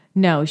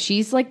 No,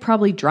 she's like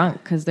probably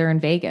drunk because they're in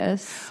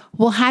Vegas.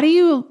 Well, how do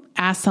you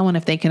ask someone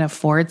if they can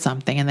afford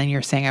something and then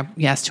you're saying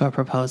yes to a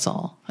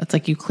proposal? It's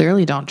like you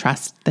clearly don't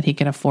trust that he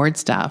can afford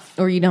stuff.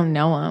 Or you don't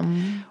know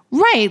him.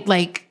 Right.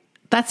 Like,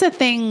 that's a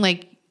thing,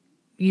 like,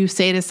 you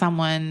say to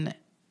someone,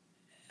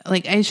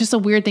 like, it's just a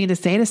weird thing to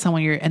say to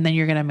someone, and then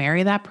you're going to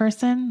marry that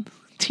person.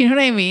 Do you know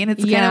what I mean?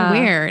 It's kind of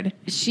weird.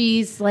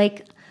 She's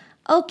like,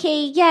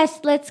 okay,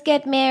 yes, let's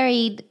get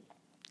married.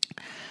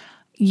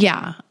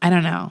 Yeah. I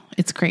don't know.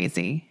 It's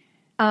crazy.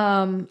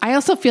 I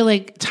also feel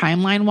like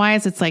timeline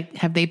wise, it's like,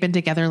 have they been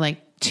together like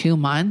 2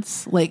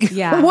 months? Like,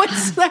 yeah.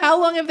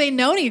 How long have they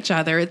known each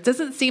other? It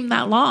doesn't seem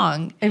that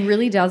long. It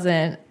really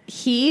doesn't.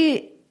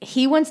 He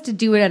wants to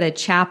do it at a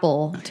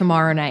chapel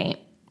tomorrow night.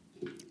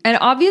 And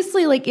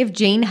obviously, like, if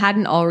Jane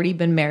hadn't already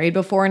been married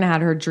before and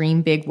had her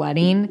dream big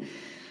wedding,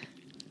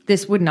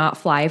 this would not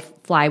fly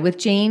with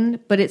Jane.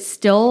 But it's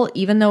still,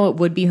 even though it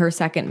would be her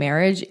second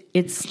marriage,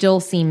 it still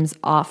seems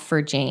off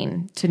for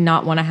Jane to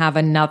not want to have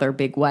another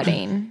big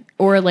wedding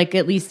or like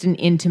at least an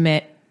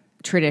intimate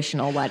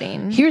traditional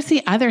wedding. Here's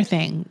the other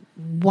thing.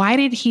 Why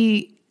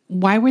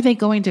were they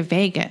going to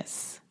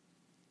Vegas?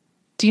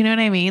 Do you know what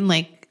I mean?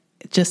 Like,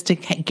 just to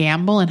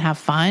gamble and have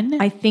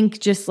fun? I think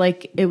just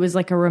like it was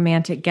like a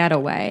romantic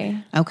getaway.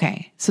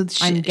 Okay. So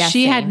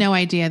she had no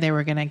idea they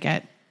were going to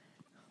get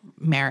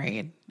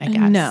married, I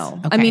guess. No.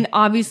 Okay. I mean,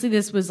 obviously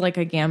this was like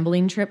a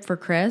gambling trip for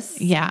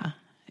Chris. Yeah.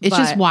 It's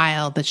just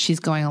wild that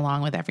she's going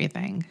along with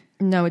everything.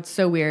 No, it's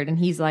so weird. And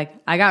he's like,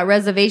 I got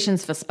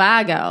reservations for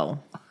Spago.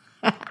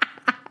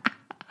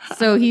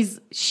 So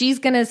she's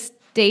going to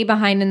stay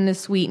behind in the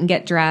suite and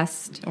get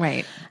dressed.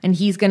 Right. And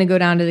he's going to go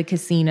down to the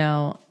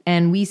casino.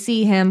 And we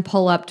see him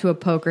pull up to a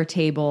poker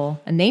table.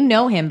 And they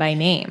know him by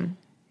name.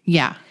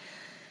 Yeah.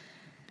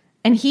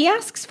 And he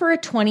asks for a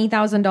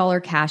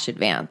 $20,000 cash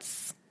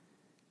advance.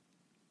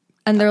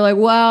 And they're like,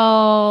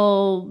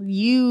 well,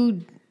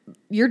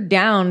 you're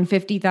down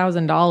 $50,000,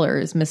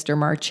 Mr.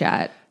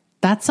 Marchette.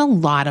 That's a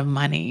lot of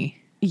money.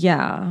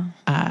 Yeah.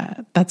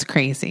 That's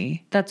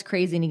crazy. That's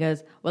crazy. And he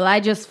goes, well,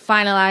 I just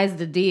finalized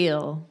the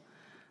deal.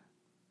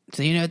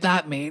 So you know what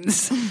that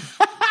means.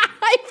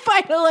 I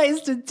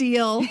finalized a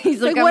deal.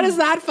 He's like, what does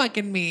that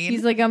fucking mean?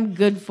 He's like, I'm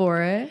good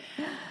for it.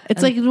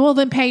 It's like, well,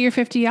 then pay your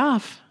 50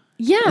 off.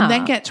 Yeah. And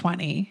then get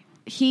 20.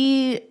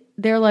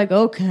 They're like,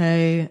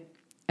 okay.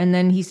 And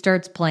then he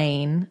starts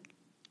playing.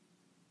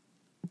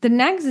 The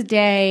next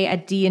day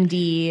at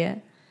D&D,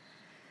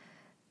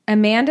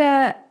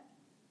 Amanda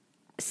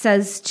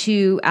says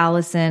to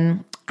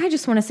Allison, I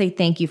just want to say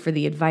thank you for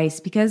the advice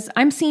because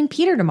I'm seeing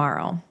Peter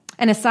tomorrow.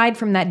 And aside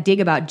from that dig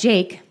about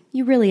Jake,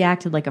 you really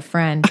acted like a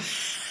friend.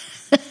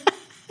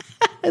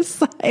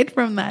 Aside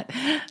from that.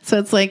 So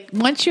it's like,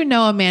 once you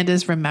know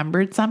Amanda's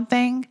remembered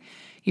something,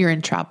 you're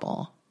in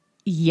trouble.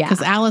 Yeah.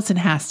 Because Allison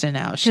has to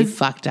know she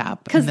fucked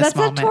up. Because that's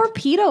moment. a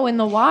torpedo in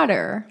the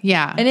water.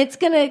 Yeah. And it's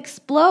going to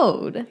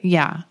explode.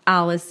 Yeah.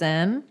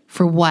 Allison.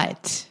 For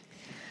what?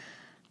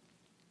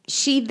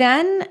 She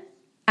then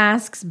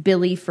asks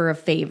Billy for a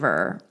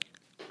favor.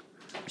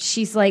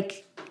 She's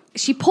like,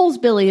 she pulls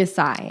Billy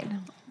aside.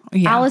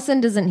 Yeah.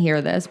 Allison doesn't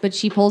hear this, but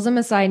she pulls him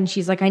aside and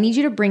she's like, I need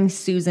you to bring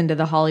Susan to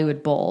the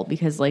Hollywood Bowl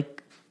because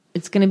like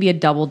it's going to be a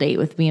double date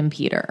with me and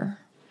Peter.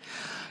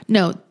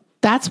 No,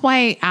 that's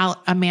why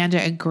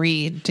Amanda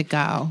agreed to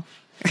go.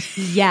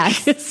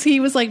 Yes. He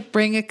was like,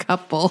 bring a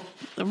couple,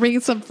 bring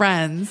some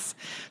friends.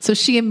 So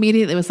she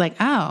immediately was like,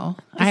 oh,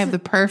 I have the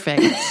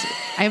perfect,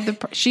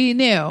 she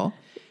knew,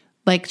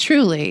 like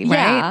truly, right?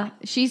 Yeah,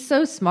 she's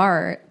so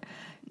smart.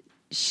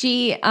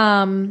 She,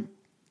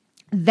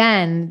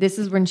 then this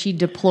is when she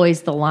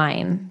deploys the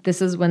line.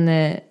 This is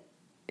when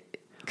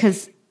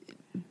because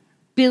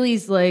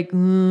Billy's like, I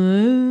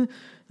don't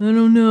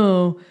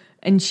know.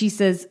 And she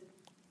says,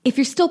 if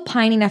you're still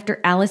pining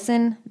after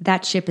Allison,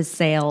 that ship has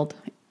sailed.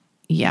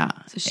 Yeah.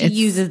 So she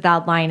uses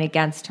that line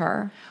against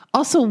her.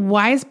 Also,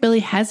 why is Billy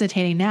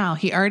hesitating now?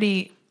 He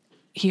already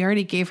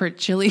gave her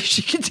chili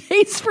she could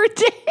taste for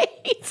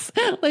days.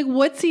 Like,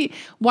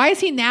 why is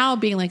he now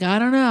being like, I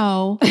don't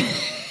know.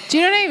 Do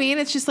you know what I mean?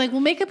 It's just like,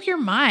 well, make up your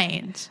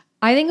mind.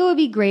 I think it would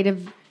be great if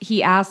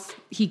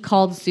he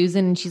called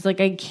Susan and she's like,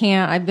 I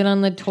can't. I've been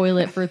on the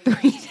toilet for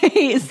 3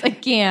 days. I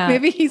can't.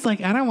 Maybe he's like,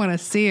 I don't want to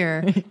see her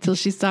until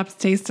she stops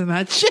tasting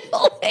that chili.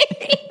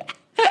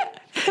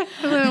 I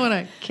don't want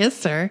to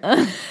kiss her.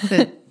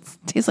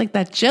 It tastes like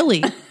that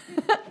chili.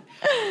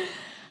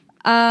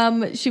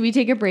 Should we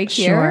take a break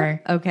here? Sure.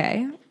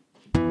 Okay.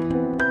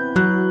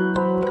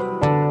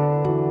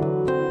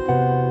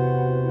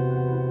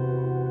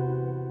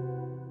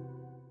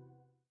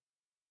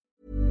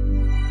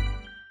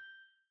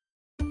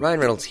 Ryan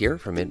Reynolds here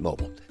from Mint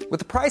Mobile. With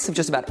the price of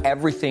just about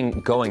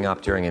everything going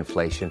up during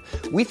inflation,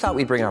 we thought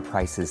we'd bring our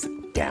prices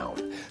down.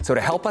 So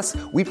to help us,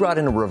 we brought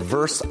in a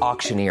reverse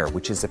auctioneer,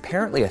 which is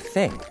apparently a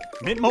thing.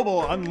 Mint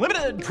Mobile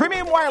Unlimited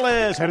Premium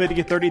Wireless. How to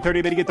get 30,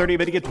 30, bit to get 30,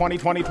 bit to get 20,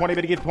 20, 20,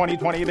 bit to get 20,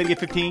 20, bit to get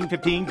 15,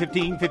 15,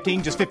 15,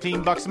 15, just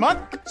 $15 a month?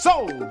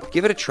 Sold!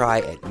 Give it a try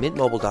at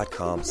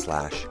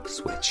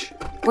mintmobile.com/switch.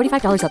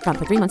 $45 up front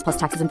for 3 months plus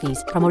taxes and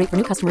fees. Promo rate for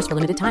new customers for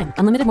limited time.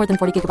 Unlimited more than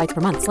 40 gigabytes per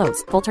month.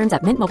 Slows full terms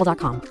at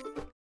mintmobile.com.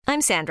 I'm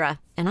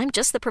Sandra, and I'm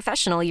just the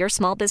professional your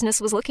small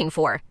business was looking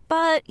for.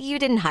 But you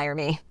didn't hire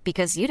me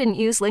because you didn't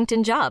use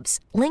LinkedIn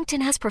Jobs.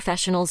 LinkedIn has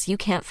professionals you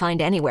can't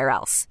find anywhere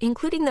else,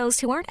 including those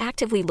who aren't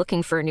actively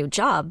looking for a new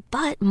job,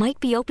 but might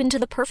be open to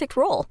the perfect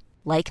role,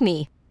 like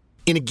me.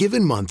 In a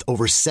given month,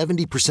 over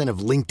 70% of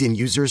LinkedIn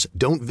users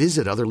don't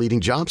visit other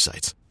leading job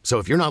sites. So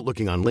if you're not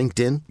looking on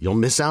LinkedIn, you'll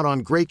miss out on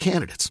great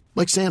candidates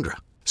like Sandra.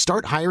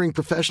 Start hiring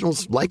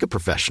professionals like a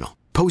professional.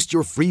 Post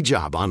your free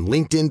job on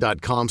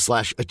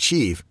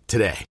linkedin.com/achieve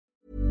today.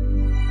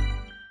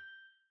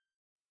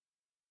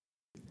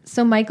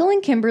 So Michael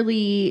and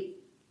Kimberly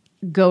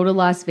go to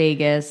Las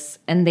Vegas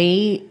and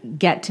they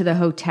get to the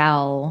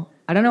hotel.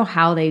 I don't know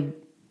how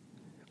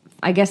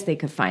I guess they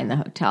could find the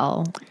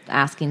hotel,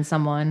 asking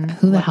someone.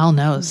 Who the hell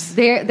knows?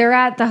 They're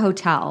at the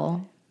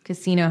hotel,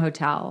 casino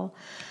hotel,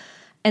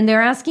 and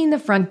they're asking the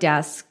front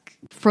desk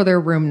for their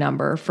room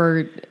number,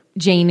 for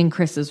Jane and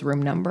Chris's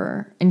room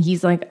number. And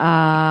he's like,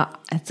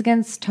 it's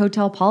against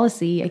hotel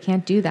policy. I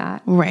can't do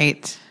that.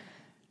 Right.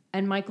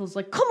 And Michael's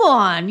like, come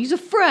on, he's a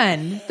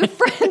friend. The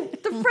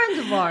friends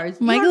of ours.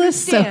 Michael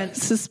is so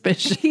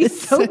suspicious. He's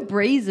so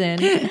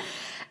brazen.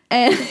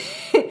 And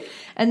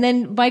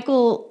then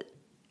Michael,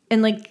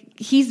 and like,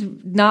 he's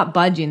not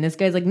budging. This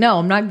guy's like, no,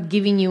 I'm not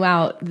giving you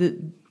out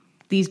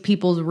these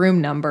people's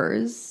room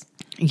numbers.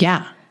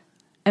 Yeah.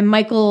 And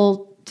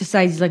Michael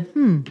decides, he's like,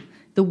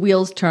 the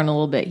wheels turn a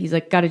little bit. He's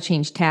like, got to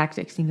change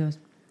tactics. He goes,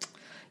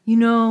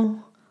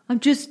 I'm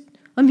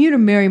here to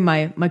marry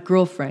my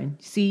girlfriend.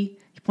 See?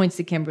 He points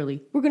to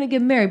Kimberly. We're going to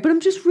get married, but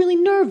I'm just really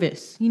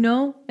nervous,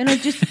 And I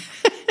just,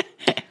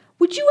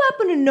 would you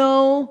happen to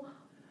know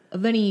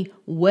of any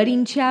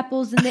wedding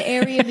chapels in the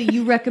area that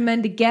you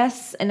recommend to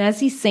guests? And as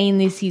he's saying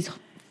this, he's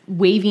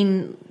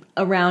waving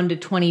around a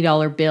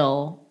 $20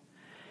 bill.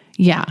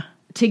 Yeah.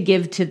 To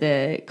give to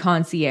the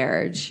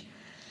concierge.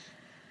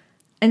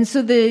 And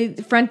so the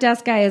front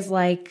desk guy is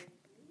like,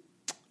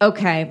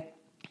 okay,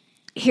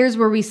 here's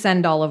where we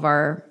send all of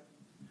our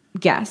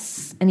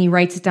guests. And he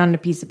writes it down on a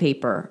piece of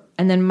paper.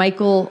 And then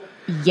Michael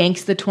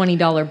yanks the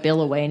 $20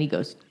 bill away and he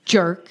goes,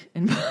 jerk.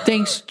 And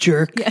Thanks,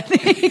 jerk. yeah,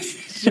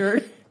 thanks,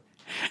 jerk.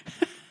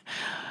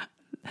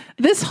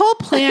 This whole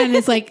plan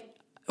is like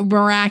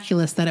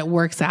miraculous that it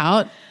works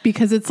out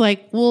because it's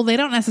like, well, they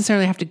don't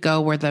necessarily have to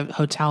go where the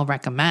hotel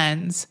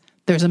recommends.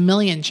 There's a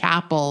million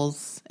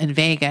chapels in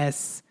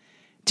Vegas.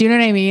 Do you know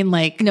what I mean?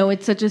 Like, No,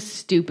 it's such a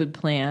stupid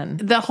plan.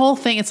 the whole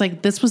thing, it's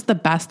like, this was the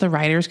best the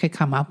writers could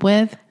come up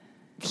with.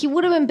 He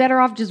would have been better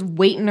off just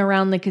waiting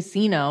around the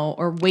casino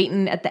or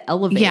waiting at the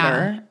elevator.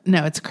 Yeah.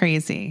 No, it's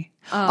crazy.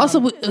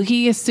 Also,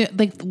 he assumed,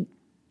 like,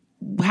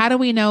 how do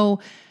we know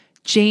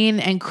Jane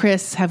and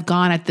Chris have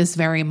gone at this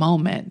very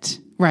moment?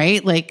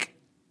 Right? Like,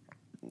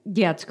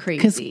 Yeah, it's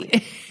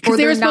crazy. because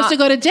they were supposed to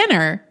go to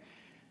dinner.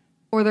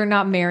 Or they're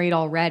not married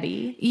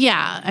already.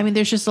 Yeah. I mean,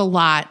 there's just a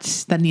lot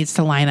that needs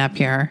to line up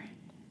here.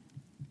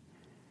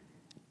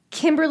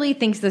 Kimberly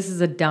thinks this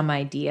is a dumb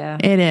idea.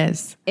 It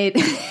is.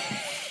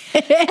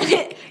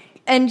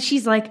 And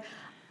she's like,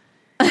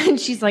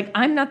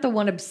 I'm not the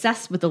one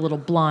obsessed with the little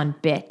blonde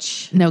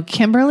bitch. No,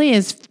 Kimberly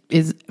is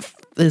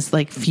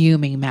like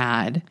fuming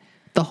mad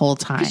the whole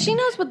time. She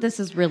knows what this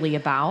is really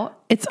about.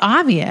 It's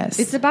obvious.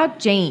 It's about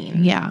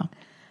Jane. Yeah.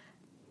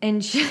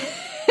 And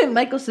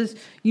Michael says,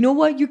 you know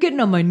what? You're getting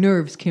on my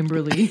nerves,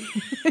 Kimberly.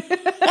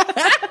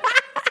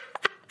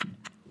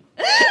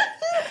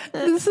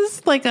 This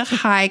is like a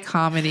high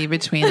comedy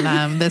between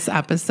them, this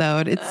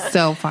episode. It's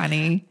so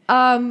funny.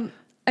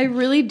 I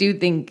really do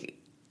think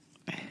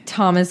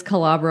Thomas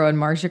Calabro and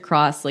Marcia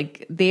Cross,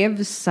 like, they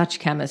have such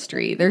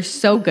chemistry. They're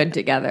so good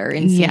together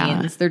in scenes.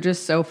 Yeah. They're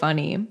just so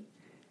funny.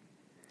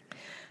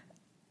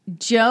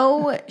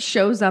 Joe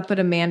shows up at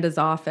Amanda's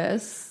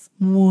office.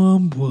 Joe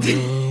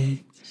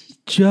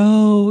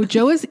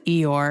is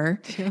Eeyore.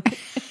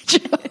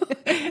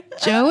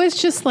 Joe is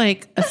just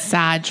like a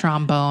sad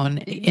trombone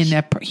in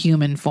a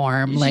human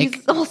form. Like,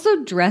 She's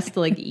also dressed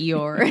like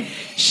Eeyore.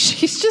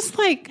 she's just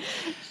like,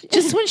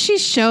 just when she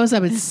shows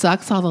up, it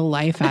sucks all the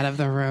life out of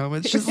the room.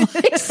 It's just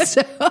like,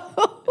 so,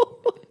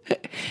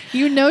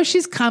 you know,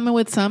 she's coming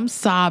with some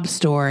sob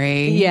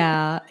story.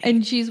 Yeah.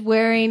 And she's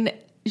wearing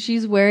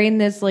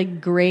this like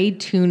gray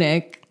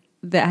tunic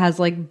that has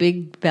like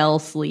big bell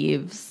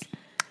sleeves.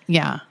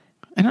 Yeah.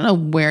 I don't know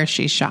where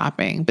she's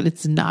shopping, but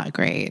it's not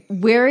great.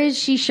 Where is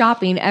she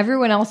shopping?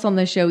 Everyone else on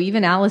the show,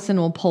 even Allison,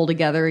 will pull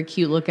together a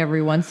cute look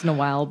every once in a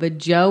while, but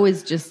Joe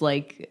is just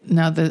like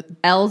No,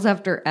 L's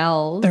after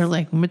L's. they're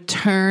like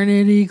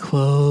maternity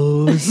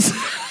clothes.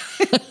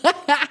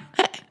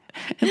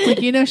 It's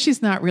like, you know,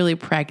 she's not really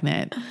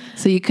pregnant.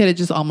 So you could have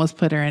just almost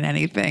put her in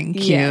anything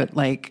cute. Yeah.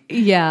 Like,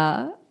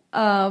 Yeah.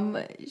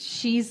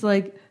 She's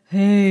like,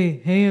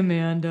 hey,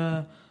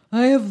 Amanda,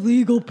 I have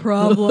legal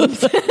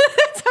problems.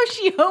 That's how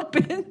she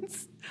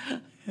opens.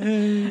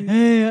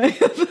 Hey,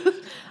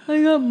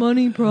 I got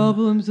money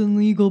problems and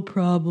legal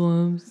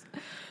problems.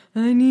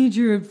 I need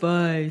your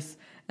advice.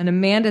 And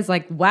Amanda's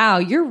like, wow,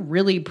 you're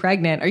really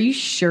pregnant. Are you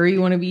sure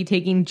you want to be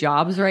taking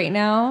jobs right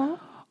now?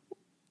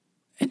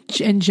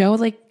 and Joe,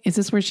 like, is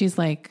this where she's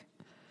like,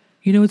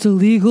 you know, it's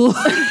illegal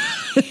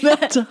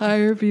not to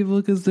hire people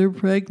because they're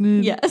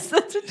pregnant? Yes,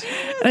 that's what she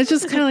is. And it's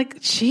just kind of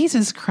like,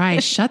 Jesus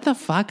Christ, shut the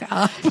fuck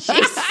up.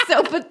 She's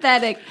so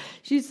pathetic.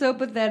 She's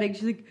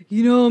like,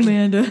 you know,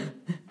 Amanda.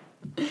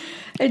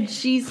 And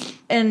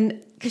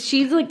because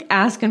she's like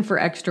asking for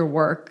extra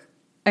work,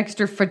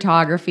 extra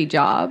photography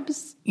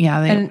jobs.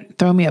 Yeah, they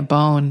throw me a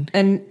bone.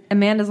 And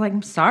Amanda's like,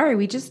 I'm sorry,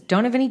 we just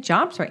don't have any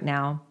jobs right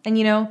now. And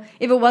you know,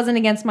 if it wasn't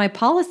against my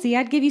policy,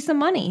 I'd give you some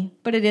money.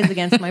 But it is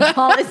against my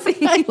policy.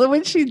 I love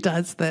when she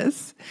does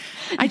this.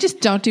 I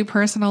just don't do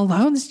personal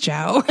loans,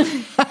 Joe.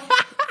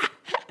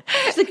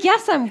 She's like,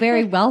 yes, I'm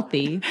very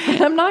wealthy,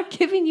 but I'm not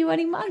giving you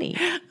any money.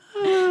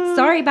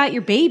 Sorry about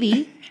your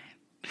baby.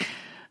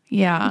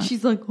 Yeah. And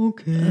she's like,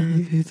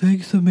 okay. Okay,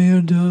 thanks,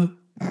 Amanda.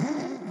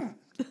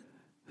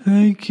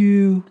 Thank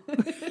you.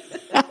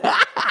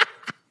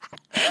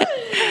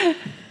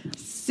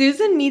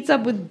 Susan meets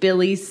up with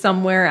Billy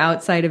somewhere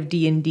outside of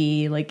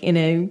D&D, like in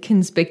a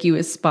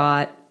conspicuous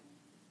spot.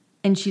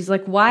 And she's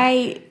like,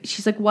 why?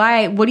 She's like,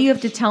 why? What do you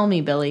have to tell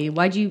me, Billy?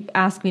 Why'd you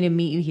ask me to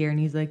meet you here? And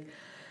he's like,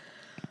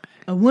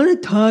 I want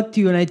to talk to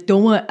you and I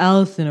don't want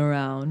Allison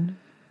around.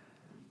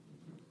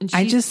 And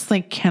I just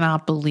like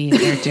cannot believe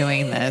they're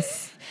doing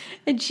this.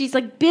 And she's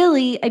like,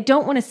 Billy, I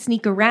don't want to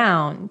sneak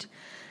around.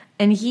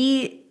 And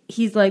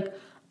he's like,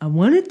 I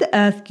wanted to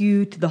ask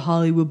you to the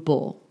Hollywood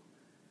Bowl.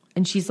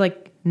 And she's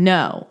like,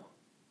 no.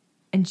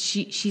 And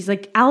she's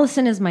like,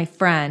 Allison is my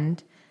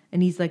friend.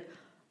 And he's like,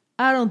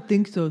 I don't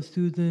think so,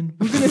 Susan.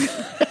 We're gonna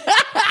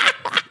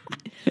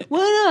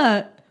Why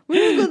not?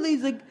 We're gonna go.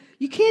 He's like,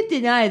 you can't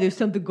deny there's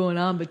something going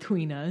on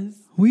between us.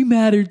 We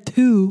mattered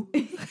too.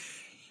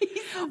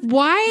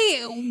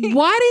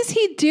 Why does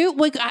he do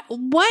like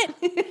what?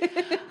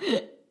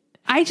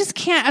 I just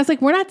can't. I was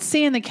like, we're not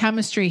seeing the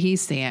chemistry he's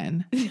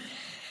seeing.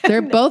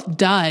 They're both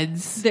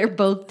duds. They're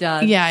both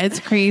duds. Yeah, it's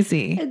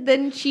crazy. And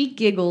then she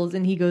giggles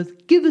and he goes,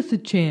 give us a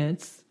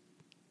chance.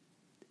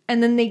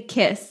 And then they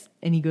kiss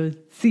and he goes,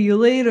 see you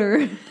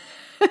later.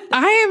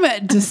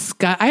 I am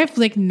I have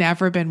like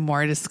never been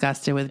more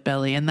disgusted with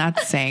Billy, and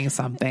that's saying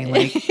something.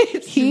 Like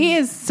he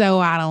is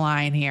so out of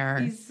line here.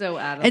 He's so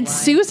out of line. And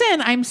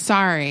Susan, I'm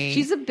sorry.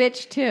 She's a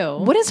bitch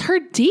too. What is her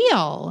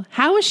deal?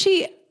 How is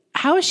she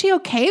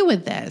okay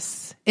with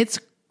this? It's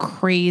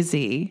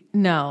crazy.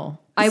 No.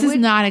 This is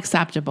not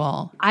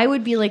acceptable. I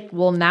would be like,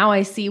 well, now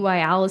I see why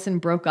Allison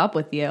broke up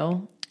with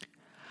you.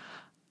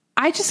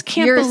 I just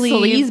can't You're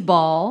believe a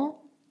sleazeball.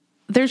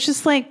 There's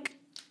just like,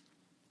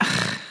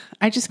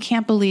 I just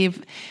can't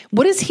believe,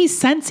 what is he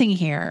sensing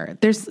here?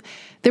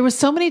 There was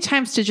so many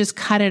times to just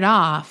cut it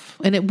off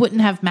and it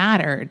wouldn't have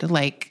mattered.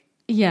 Like,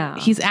 yeah,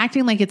 he's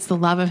acting like it's the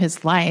love of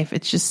his life.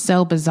 It's just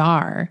so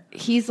bizarre.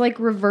 He's like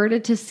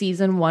reverted to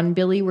season 1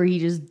 Billy, where he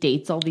just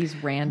dates all these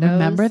randos.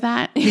 Remember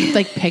that? He'd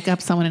like pick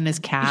up someone in his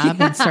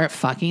cab and start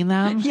fucking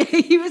them. Yeah,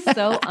 he was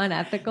so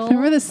unethical.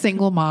 Remember the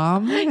single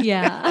mom?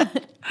 Yeah.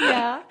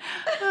 Yeah.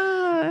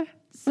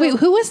 Wait,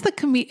 who was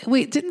the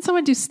wait, didn't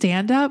someone do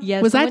stand-up?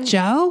 Yeah, was that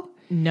Joe?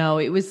 No,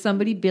 it was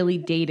somebody Billy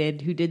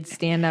dated who did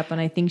stand-up,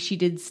 and I think she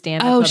did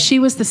stand-up. Oh, she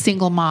was the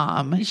single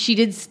mom. She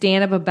did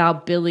stand-up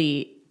about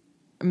Billy,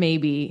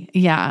 maybe.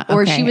 Yeah.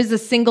 Or okay. she was a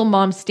single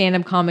mom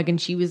stand-up comic, and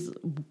she was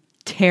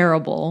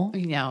terrible.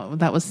 You know,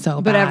 that was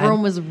so bad. But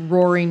everyone was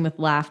roaring with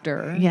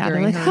laughter. Yeah,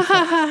 they're like, her ha,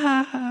 ha, ha,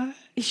 ha, ha.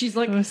 She's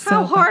like, was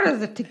how so hard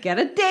is it to get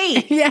a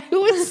date? Yeah, it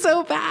was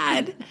so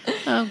bad.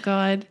 Oh,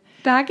 God.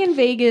 Back in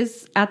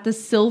Vegas at the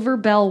Silver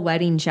Bell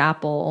Wedding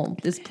Chapel,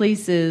 this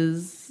place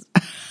is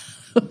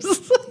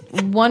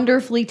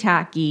wonderfully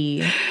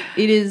tacky.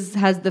 It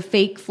has the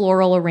fake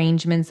floral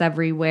arrangements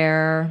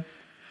everywhere.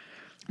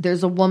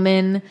 There's a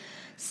woman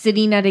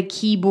sitting at a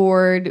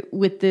keyboard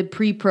with the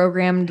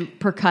pre-programmed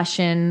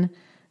percussion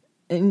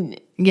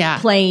and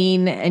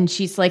playing, and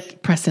she's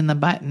like pressing the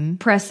button,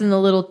 pressing the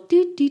little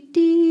doo doo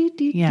doo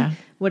doo,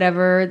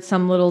 whatever,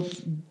 some little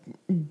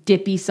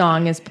dippy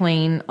song is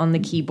playing on the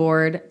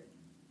keyboard.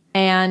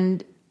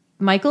 And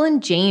Michael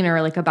and Jane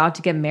are like about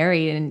to get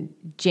married, and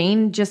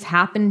Jane just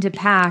happened to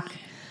pack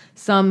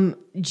some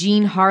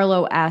Jean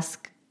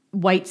Harlow-esque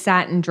white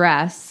satin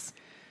dress.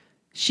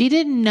 She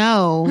didn't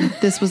know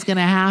this was going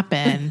to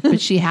happen,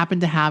 but she happened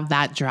to have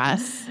that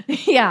dress.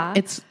 Yeah.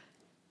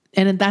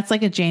 And that's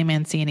like a Jane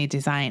Mancini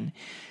design,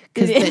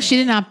 because she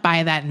did not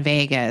buy that in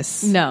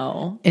Vegas.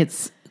 No.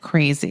 It's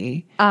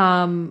crazy.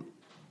 That's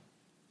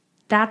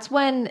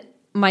when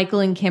Michael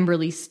and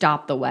Kimberly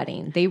stop the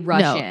wedding. They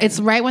rush in. It's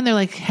right when they're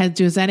like,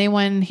 does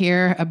anyone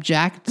here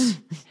object?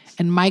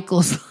 And Michael,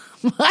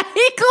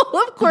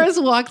 of course,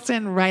 walks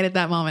in right at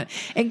that moment.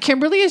 And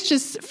Kimberly is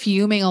just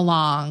fuming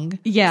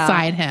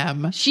alongside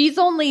him. She's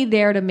only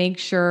there to make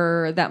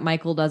sure that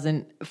Michael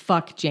doesn't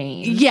fuck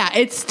Jane. Yeah,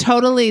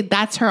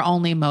 that's her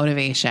only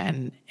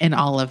motivation in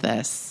all of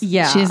this.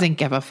 Yeah. She doesn't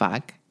give a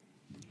fuck.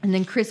 And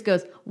then Chris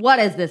goes, what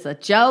is this, a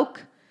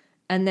joke?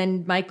 And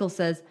then Michael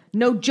says,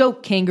 no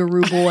joke,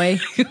 kangaroo boy.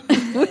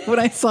 When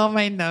I saw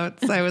my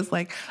notes, I was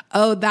like,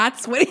 oh,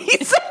 that's what he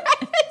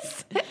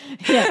says.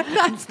 Yeah,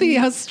 that's the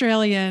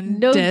Australian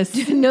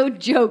diss. No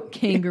joke,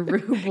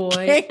 kangaroo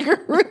boy.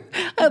 Kangaroo.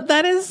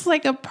 That is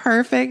like a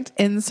perfect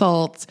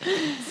insult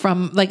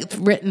from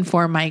written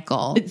for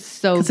Michael. It's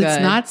so good.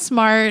 It's not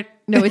smart.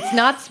 No, it's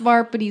not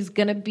smart, but he's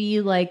going to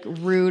be like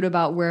rude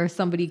about where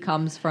somebody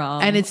comes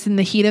from. And it's in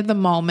the heat of the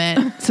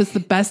moment. So it's the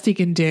best he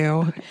can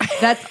do.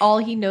 That's all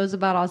he knows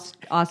about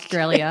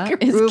Australia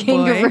Kangaroo is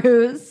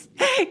kangaroos.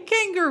 Boy.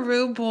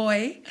 Kangaroo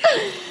boy.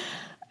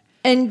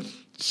 And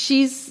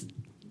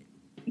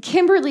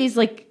Kimberly's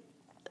like,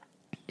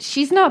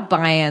 she's not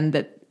buying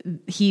that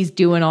he's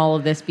doing all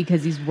of this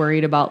because he's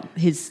worried about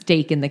his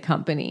stake in the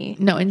company.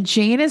 No, and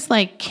Jane is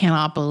like,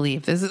 cannot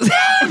believe this is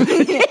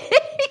happening.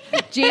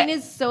 Jane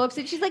is so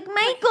upset. She's like,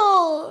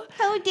 Michael,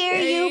 how dare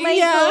you, Michael?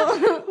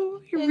 Yeah.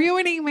 You're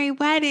ruining my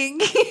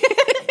wedding.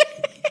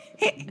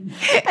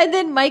 And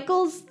then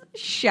Michael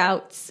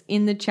shouts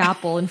in the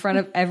chapel in front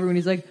of everyone.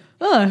 He's like,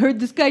 oh, I heard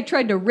this guy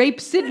tried to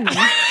rape Sydney.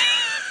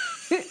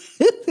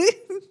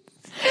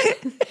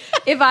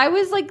 If I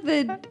was like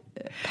the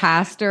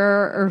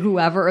pastor or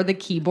whoever or the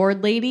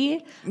keyboard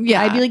lady,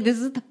 I'd be like, this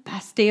is the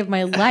best day of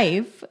my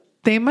life.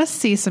 They must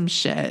see some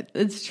shit.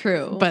 It's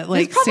true. But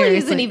like, this probably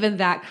seriously, isn't even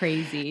that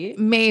crazy.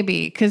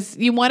 Maybe, because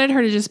you wanted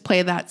her to just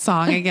play that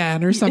song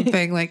again or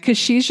something. Like, because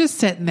she's just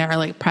sitting there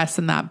like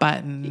pressing that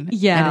button.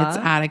 Yeah. And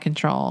it's out of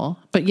control.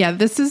 But yeah,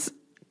 this is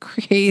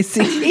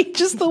crazy.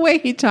 Just the way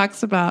he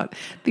talks about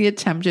the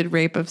attempted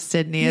rape of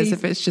Sydney as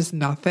if it's just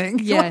nothing.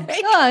 Yeah.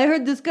 I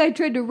heard this guy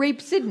tried to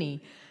rape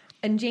Sydney.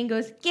 And Jane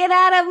goes, get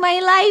out of my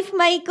life,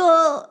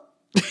 Michael.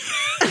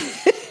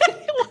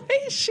 Why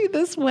is she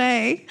this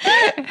way?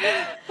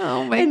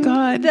 Oh my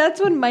God.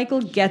 That's when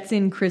Michael gets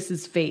in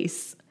Chris's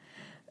face.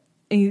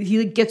 And he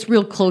like, gets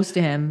real close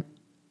to him.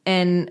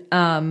 And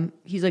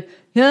he's like,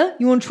 huh?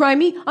 You want to try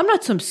me? I'm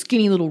not some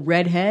skinny little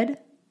redhead.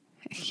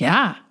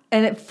 Yeah.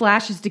 And it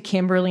flashes to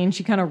Kimberly and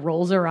she kind of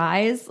rolls her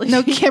eyes. Like,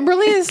 no,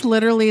 Kimberly is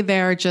literally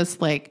there just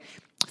like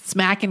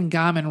smacking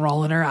gum and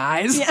rolling her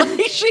eyes. Yeah.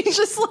 Like, she's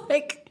just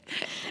like...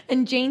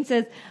 And Jane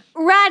says,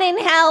 rot in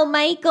hell,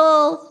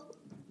 Michael.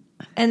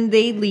 And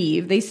they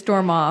leave. They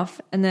storm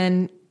off. And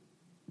then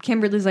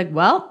Kimberly's like,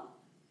 well,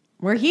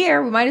 we're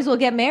here. We might as well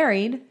get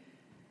married.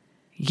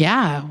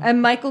 Yeah.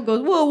 And Michael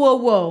goes, whoa, whoa,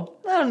 whoa.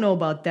 I don't know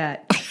about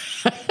that.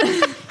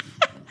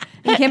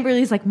 And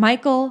Kimberly's like,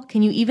 Michael,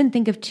 can you even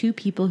think of two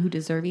people who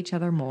deserve each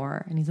other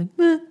more? And he's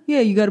like, yeah,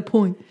 you got a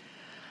point.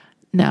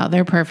 No,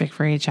 they're perfect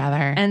for each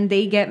other. And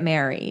they get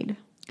married.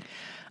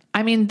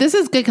 I mean, this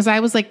is good because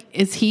I was like,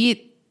 is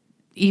he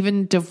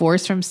even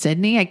divorced from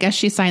Sydney? I guess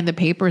she signed the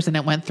papers and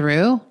it went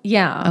through.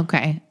 Yeah.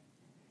 Okay.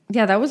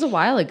 Yeah, that was a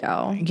while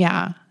ago.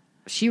 Yeah.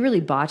 She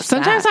really botched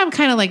Sometimes that. I'm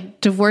kind of like,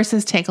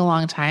 divorces take a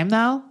long time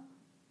though.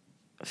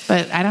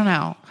 But I don't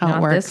know how Not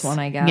it works. this one,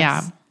 I guess.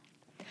 Yeah.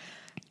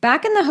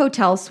 Back in the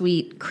hotel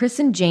suite, Chris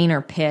and Jane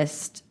are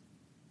pissed.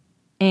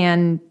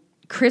 And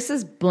Chris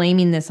is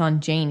blaming this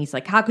on Jane. He's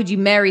like, how could you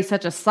marry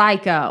such a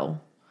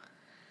psycho?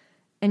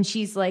 And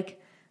she's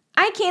like,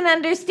 I can't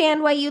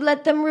understand why you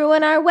let them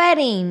ruin our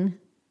wedding.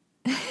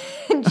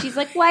 And she's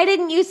like, why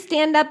didn't you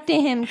stand up to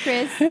him,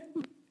 Chris?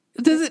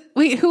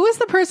 Wait, who is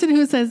the person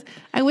who says,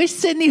 I wish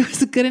Sydney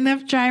was a good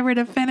enough driver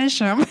to finish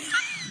him?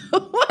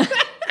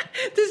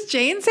 Does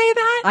Jane say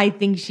that? I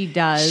think she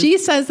does. She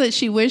says that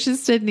she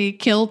wishes Sydney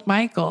killed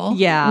Michael.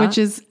 Yeah. Which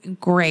is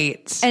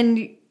great.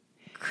 And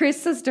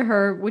Chris says to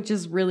her, which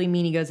is really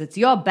mean, he goes, it's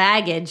your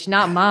baggage,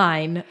 not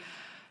mine.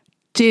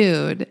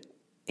 Dude,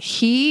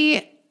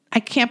 I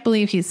can't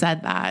believe he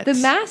said that. The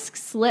mask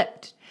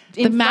slipped.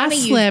 In front of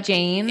you, slipped,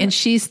 Jane. and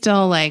she's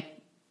still like,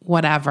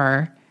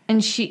 whatever.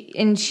 And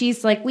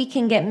she's like, we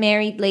can get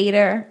married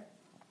later.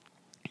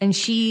 And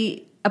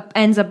she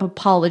ends up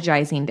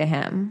apologizing to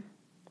him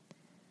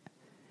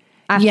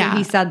after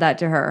he said that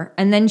to her.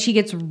 And then she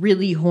gets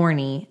really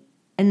horny.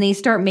 And they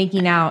start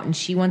making out, and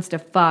she wants to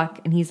fuck.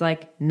 And he's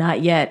like,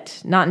 not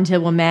yet. Not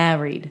until we're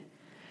married.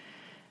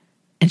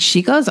 And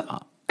she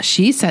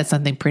said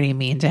something pretty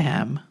mean to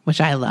him, which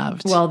I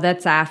loved. Well,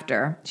 that's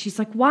after. She's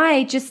like,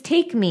 why? Just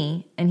take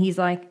me. And he's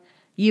like,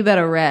 you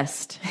better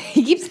rest.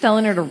 He keeps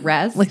telling her to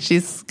rest. Like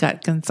she's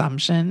got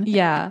consumption.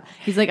 Yeah.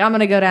 He's like, I'm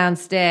going to go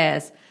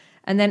downstairs.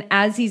 And then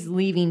as he's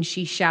leaving,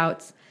 she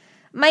shouts,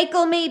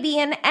 Michael may be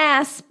an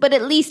ass, but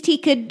at least he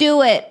could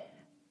do it.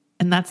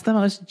 And that's the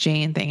most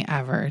Jane thing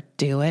ever.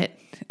 Do it.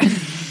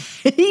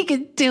 He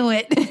could do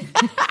it.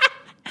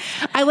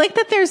 I like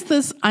that there's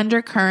this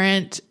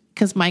undercurrent,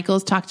 because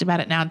Michael's talked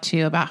about it now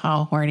too, about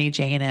how horny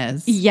Jane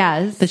is.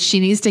 Yes. That she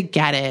needs to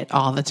get it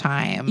all the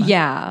time.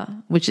 Yeah.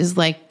 Which is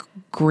like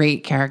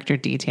great character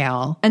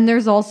detail. And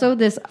there's also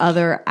this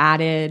other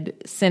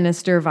added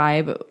sinister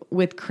vibe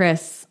with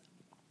Chris.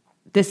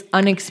 This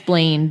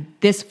unexplained,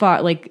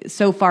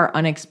 so far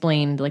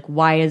unexplained, like,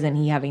 why isn't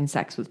he having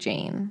sex with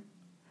Jane?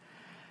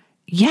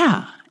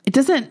 Yeah.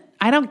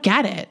 I don't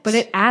get it. But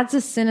it adds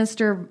a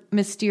sinister,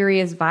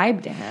 mysterious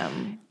vibe to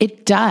him.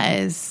 It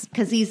does.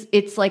 Because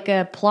it's like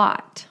a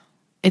plot.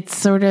 It's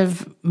sort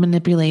of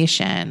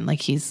manipulation.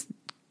 Like he's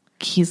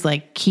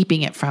like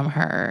keeping it from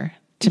her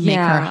to make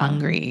her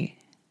hungry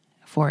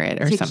for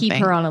it or something. To keep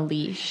her on a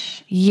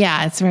leash.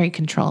 Yeah, it's very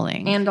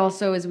controlling. And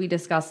also, as we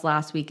discussed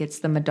last week, it's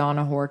the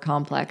Madonna whore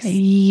complex.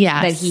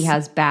 Yes. That he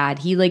has bad.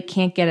 He like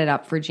can't get it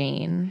up for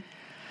Jane.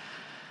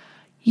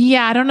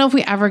 Yeah, I don't know if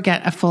we ever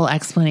get a full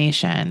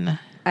explanation.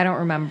 I don't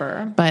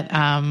remember. But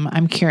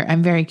I'm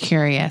very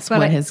curious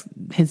what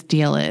his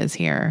deal is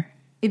here.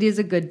 It is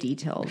a good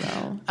detail,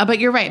 though. But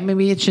you're right.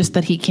 Maybe it's just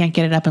that he can't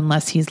get it up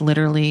unless he's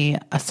literally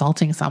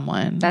assaulting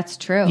someone. That's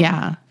true.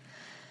 Yeah.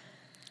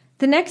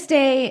 The next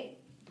day,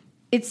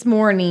 it's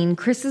morning.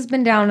 Chris has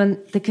been down in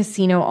the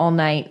casino all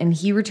night, and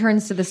he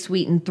returns to the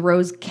suite and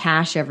throws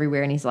cash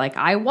everywhere. And he's like,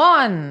 I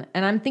won.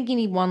 And I'm thinking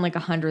he won like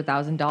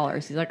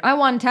 $100,000. He's like, I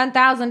won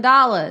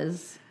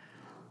 $10,000.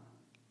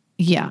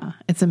 Yeah,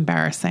 it's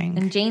embarrassing.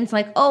 And Jane's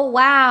like, oh,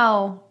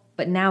 wow.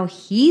 But now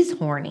he's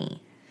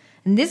horny.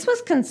 And this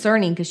was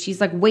concerning because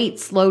she's like, wait,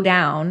 slow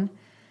down.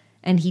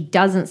 And he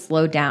doesn't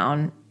slow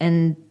down.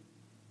 And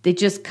it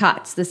just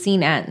cuts. The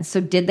scene ends.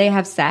 So did they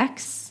have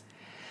sex?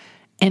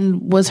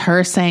 And was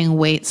her saying,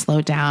 wait,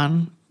 slow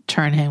down,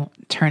 turn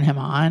him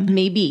on?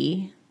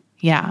 Maybe.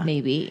 Yeah.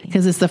 Maybe.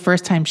 Because it's the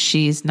first time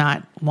she's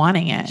not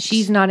wanting it.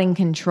 She's not in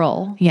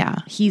control. Yeah.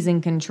 He's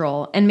in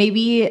control. And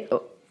maybe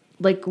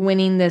like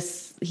winning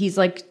this, he's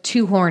like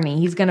too horny.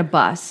 He's going to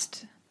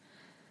bust.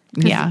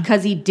 Yeah.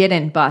 Because he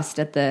didn't bust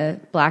at the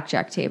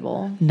blackjack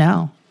table.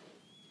 No.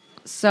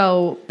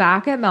 So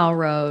back at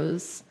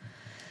Melrose,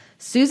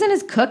 Susan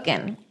is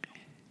cooking.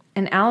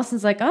 And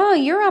Allison's like, oh,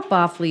 you're up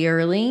awfully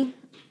early.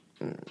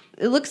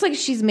 It looks like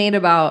she's made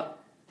about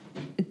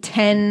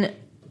 10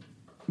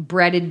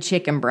 breaded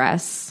chicken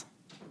breasts.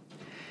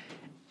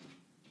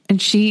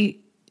 And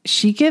she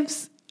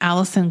gives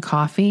Allison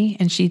coffee,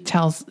 and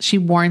she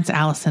warns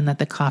Allison that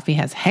the coffee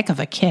has heck of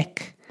a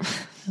kick. I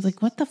was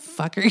like, what the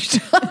fuck are you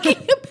talking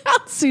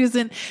about,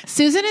 Susan?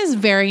 Susan is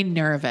very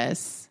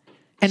nervous,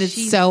 and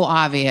it's so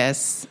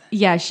obvious.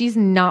 Yeah, she's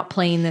not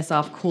playing this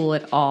off cool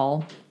at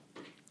all.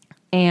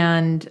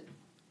 And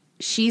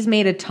she's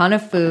made a ton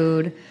of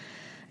food.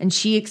 And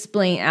she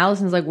explained,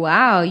 Allison's like,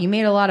 wow, you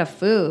made a lot of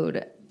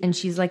food. And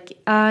she's like,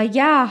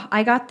 yeah,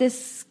 I got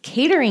this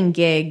catering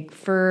gig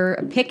for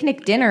a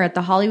picnic dinner at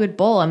the Hollywood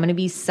Bowl. I'm going to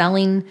be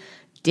selling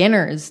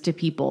dinners to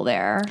people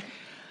there.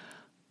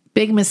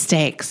 Big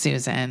mistake,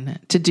 Susan,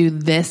 to do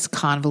this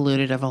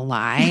convoluted of a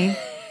lie.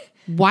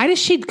 Why does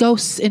she go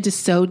into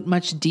so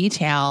much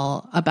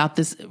detail about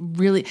this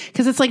really?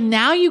 Because it's like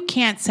now you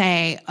can't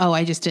say, oh,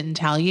 I just didn't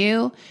tell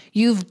you.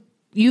 You've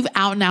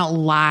out and out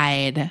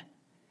lied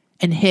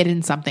and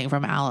hidden something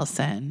from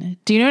Allison.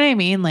 Do you know what I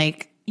mean?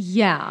 Like,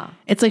 yeah.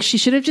 It's like she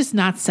should have just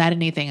not said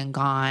anything and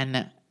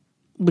gone,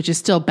 which is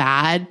still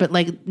bad. But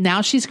like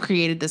now she's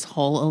created this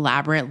whole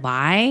elaborate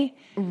lie.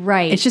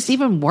 Right. It's just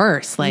even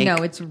worse. Like, no,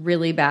 it's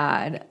really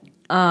bad.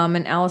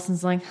 And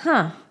Allison's like,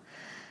 huh.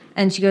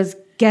 And she goes,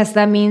 guess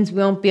that means we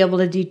won't be able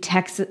to do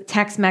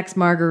Tex-Mex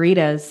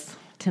margaritas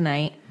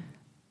tonight.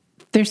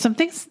 There's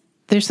something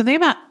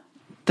about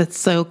that's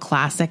so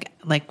classic,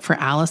 like for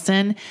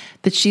Allison,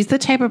 that she's the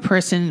type of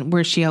person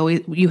where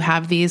you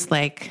have these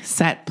like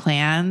set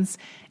plans.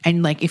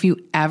 And like, if you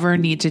ever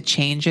need to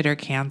change it or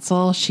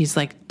cancel, she's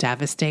like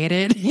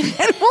devastated and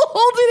will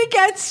hold it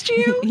against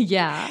you.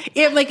 Yeah.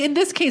 Like in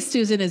this case,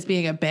 Susan is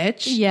being a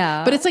bitch.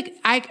 Yeah. But it's like,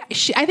 I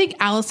think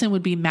Allison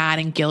would be mad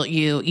and guilt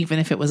you even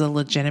if it was a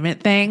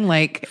legitimate thing.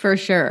 Like, for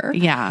sure.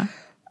 Yeah.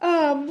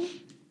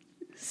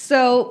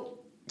 So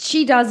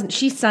she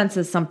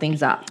senses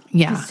something's up.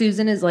 Yeah.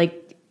 Susan is like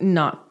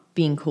not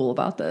being cool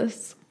about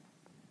this.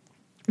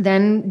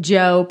 Then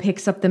Joe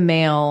picks up the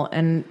mail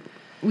and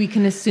we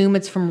can assume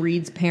it's from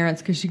Reed's parents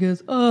because she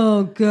goes,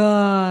 oh,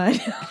 God.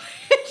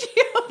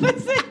 She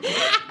opens it.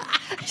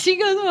 She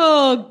goes,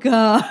 oh,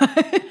 God.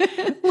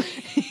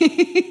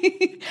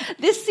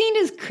 This scene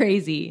is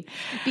crazy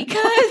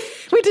because...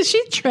 Wait, did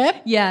she trip?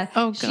 Yeah.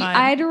 Oh, God.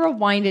 I had to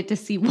rewind it to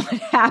see what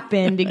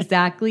happened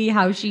exactly,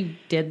 how she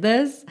did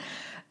this.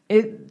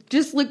 It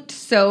just looked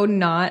so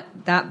not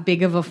that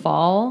big of a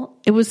fall.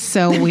 It was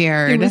so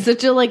weird. It was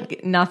such a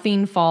like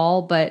nothing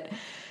fall, but...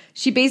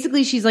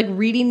 She's like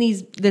reading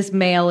this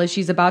mail as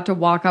she's about to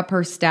walk up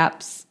her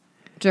steps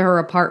to her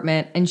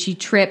apartment, and she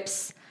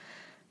trips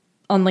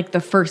on like the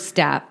first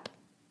step.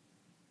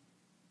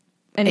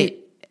 And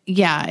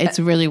it's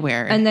really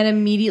weird. And then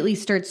immediately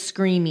starts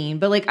screaming.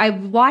 But like I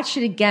watched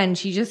it again,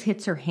 she just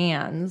hits her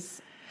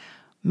hands.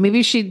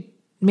 Maybe she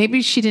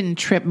didn't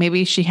trip.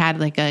 Maybe she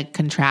had like a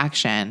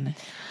contraction.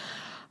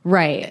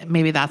 Right.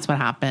 Maybe that's what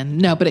happened.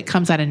 No, but it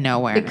comes out of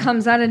nowhere. It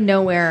comes out of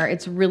nowhere.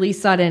 It's really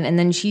sudden. And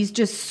then she's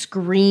just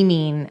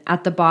screaming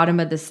at the bottom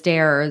of the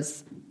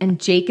stairs.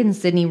 And Jake and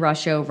Sydney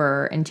rush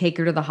over and take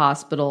her to the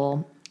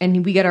hospital.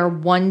 And we get our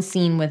one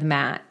scene with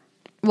Matt.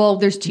 Well,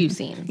 there's two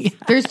scenes. Yeah.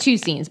 There's two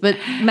scenes. But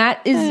Matt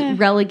is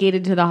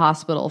relegated to the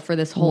hospital for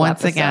this whole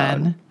Once episode.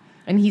 Again.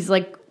 And he's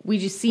like, we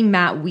just see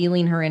Matt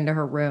wheeling her into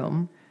her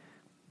room.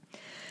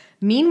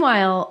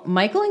 Meanwhile,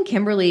 Michael and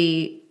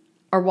Kimberly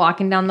are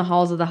walking down the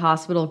halls of the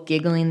hospital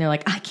giggling. They're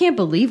like, I can't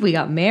believe we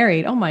got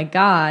married. Oh my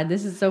God,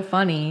 this is so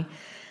funny.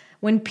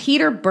 When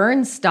Peter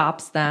Burns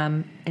stops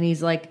them and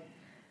he's like,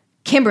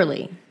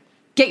 Kimberly,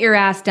 get your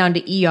ass down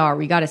to ER.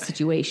 We got a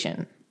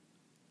situation.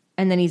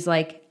 And then he's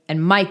like,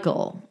 and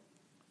Michael,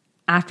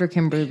 after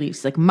Kimberly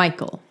leaves, like,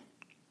 Michael,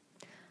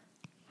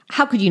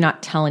 how could you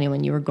not tell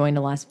anyone you were going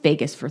to Las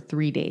Vegas for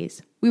 3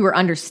 days? We were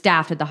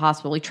understaffed at the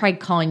hospital. We tried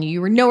calling you.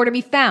 You were nowhere to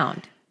be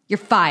found. You're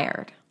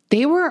fired.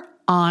 They were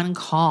on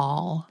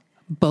call,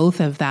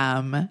 both of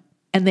them,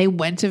 and they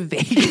went to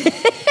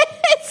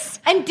Vegas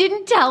and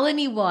didn't tell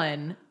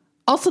anyone.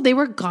 Also, they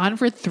were gone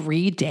for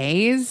 3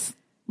 days.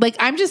 Like,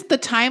 the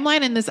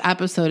timeline in this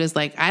episode is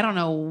like, I don't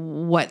know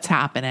what's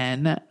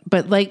happening,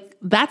 but like,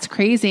 that's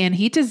crazy. And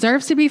he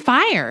deserves to be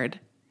fired.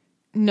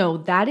 No,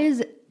 that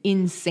is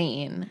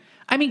insane.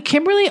 I mean,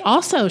 Kimberly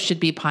also should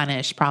be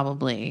punished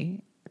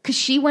probably. Because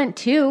she went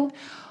too.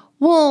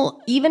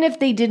 Well, even if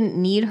they didn't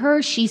need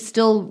her, she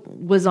still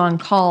was on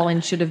call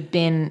and should have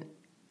been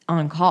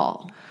on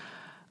call.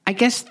 I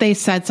guess they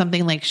said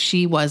something like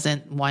she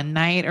wasn't one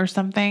night or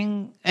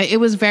something. It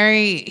was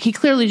he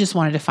clearly just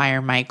wanted to fire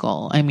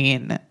Michael. I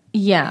mean,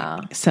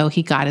 yeah. So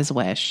he got his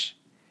wish.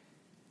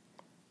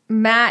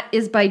 Matt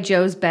is by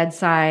Joe's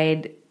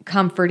bedside,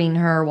 comforting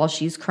her while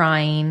she's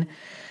crying.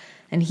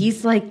 And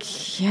he's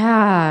like,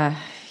 yeah,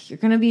 you're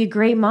going to be a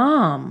great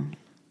mom.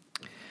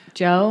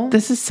 Joe?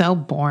 This is so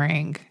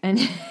boring. And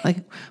like,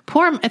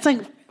 it's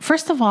like,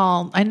 first of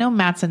all, I know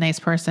Matt's a nice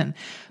person,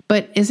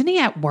 but isn't he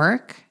at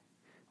work?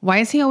 Why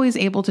is he always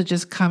able to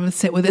just come and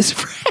sit with his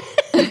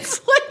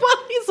friends? Like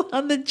while he's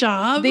on the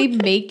job? They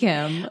make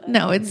him.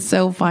 No, it's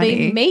so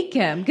funny. They make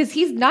him because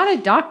he's not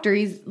a doctor.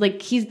 He's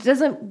like, he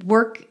doesn't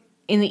work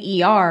in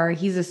the ER.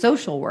 He's a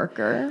social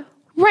worker.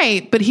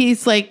 Right. But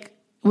he's like,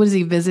 what is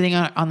he visiting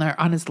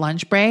on his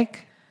lunch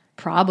break?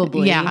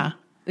 Probably. Yeah.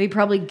 They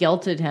probably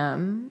guilted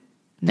him.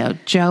 No,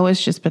 Joe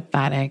is just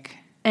pathetic.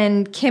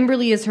 And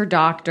Kimberly is her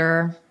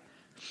doctor.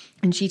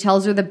 And she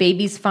tells her the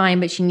baby's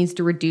fine, but she needs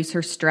to reduce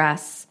her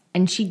stress.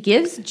 And she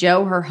gives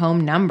Joe her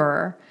home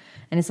number.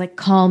 And it's like,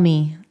 call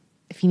me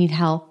if you need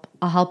help.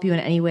 I'll help you in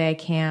any way I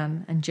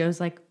can. And Joe's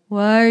like,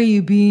 why are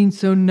you being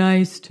so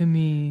nice to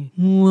me?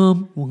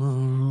 Womp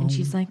womp. And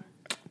she's like,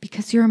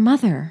 Because you're a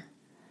mother.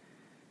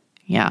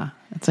 Yeah.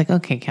 It's like,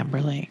 okay,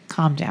 Kimberly,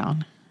 calm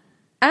down.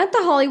 At the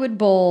Hollywood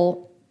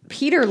Bowl,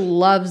 Peter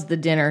loves the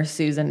dinner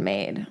Susan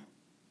made.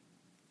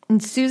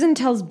 And Susan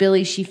tells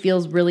Billy she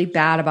feels really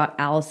bad about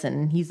Allison.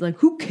 And he's like,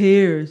 who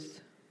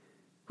cares?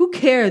 Who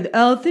cares,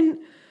 Allison?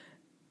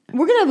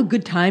 We're going to have a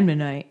good time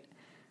tonight.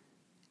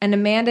 And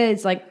Amanda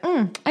is like,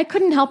 I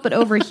couldn't help but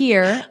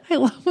overhear. I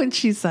love when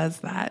she says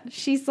that.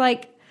 She's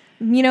like,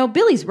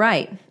 Billy's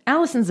right.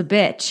 Allison's a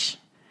bitch.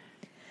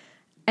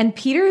 And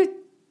Peter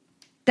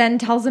then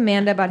tells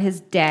Amanda about his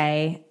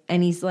day.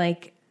 And he's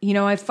like,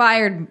 I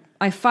fired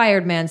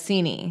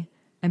Mancini.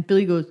 And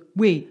Billy goes,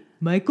 wait,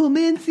 Michael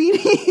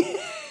Mancini?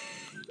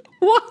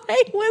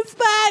 Why was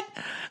that?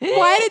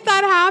 Why did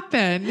that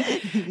happen?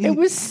 It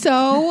was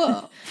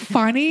so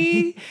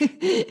funny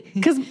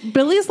because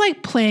Billy's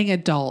like playing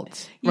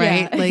adult,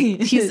 right? Yeah.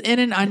 Like he's in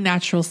an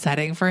unnatural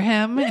setting for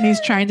him and he's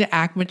trying to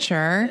act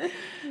mature.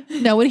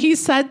 No, when he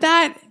said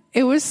that,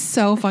 it was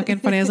so fucking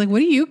funny. I was like, what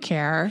do you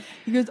care?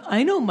 He goes,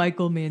 I know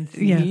Michael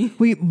Mancini. Yeah.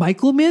 Wait,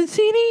 Michael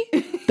Mancini?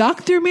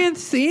 Dr.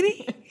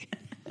 Mancini?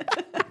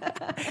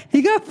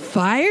 He got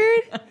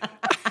fired?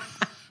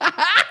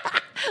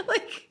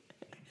 Like,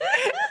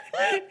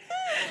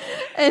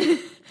 and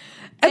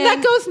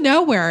that goes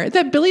nowhere.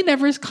 That Billy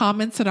never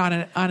commented on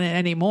it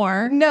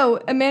anymore. No,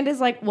 Amanda's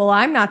like, well,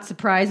 I'm not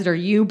surprised. Are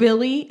you,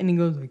 Billy? And he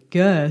goes, I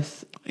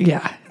guess.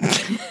 Yeah.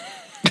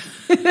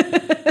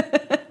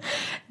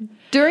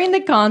 During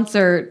the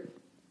concert,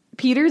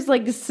 Peter's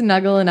like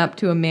snuggling up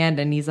to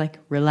Amanda and he's like,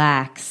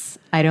 relax.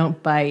 I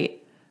don't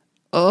bite.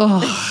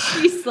 Oh.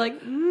 She's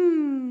like,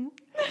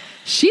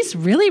 She's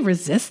really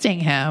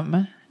resisting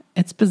him.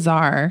 It's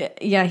bizarre.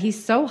 Yeah,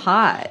 he's so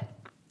hot.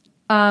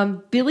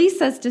 Billy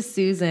says to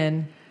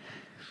Susan,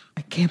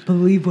 I can't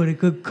believe what a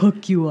good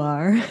cook you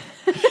are.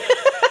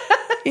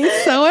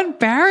 He's so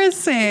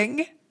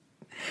embarrassing.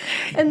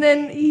 And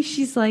then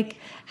she's like,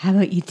 how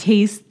about you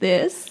taste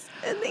this?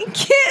 And they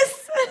kiss.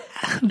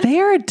 They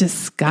are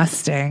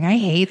disgusting. I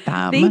hate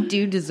them. They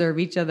do deserve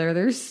each other.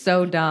 They're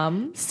so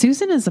dumb.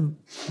 Susan is a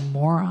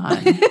moron.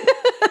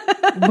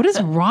 What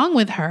is wrong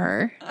with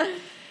her?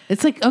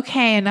 It's like,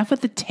 okay, enough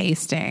with the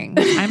tasting.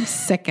 I'm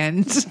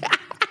sickened.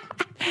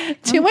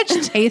 Too much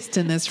taste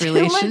in this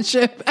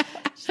relationship.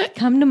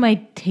 Come to my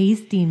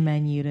tasting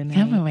menu tonight.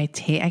 Come to my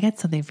I got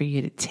something for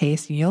you to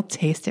taste, and you'll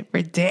taste it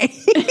for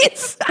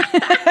days.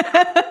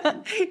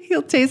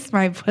 You'll taste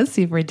my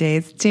pussy for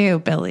days too,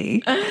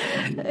 Billy.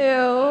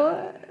 Ew.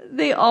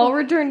 They all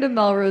return to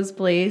Melrose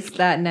Place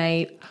that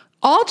night.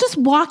 All just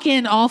walk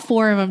in, all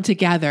four of them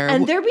together.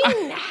 And they're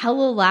being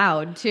hella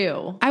loud,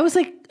 too. I was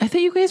like, I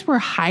thought you guys were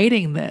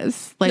hiding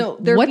this. Like, No,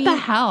 the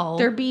hell?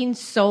 They're being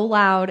so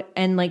loud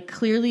and, like,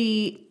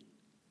 clearly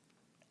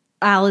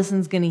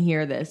Allison's going to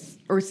hear this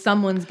or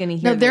someone's going to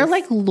hear this. No, they're,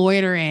 like,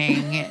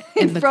 loitering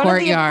in the front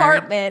courtyard. of the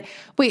apartment.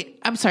 Wait,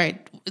 I'm sorry.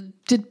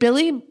 Did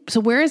Billy... So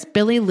where is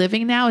Billy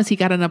living now? Has he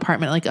got an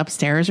apartment, like,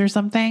 upstairs or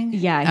something?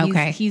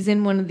 Yeah, he's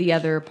in one of the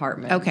other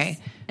apartments. Okay.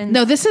 And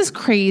no, this is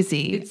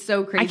crazy. It's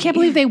so crazy. I can't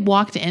believe they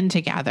walked in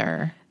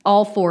together.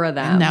 All four of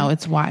them. No,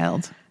 it's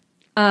wild.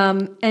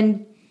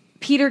 And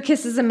Peter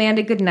kisses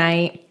Amanda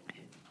goodnight.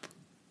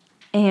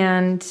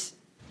 And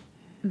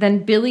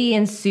then Billy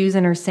and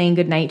Susan are saying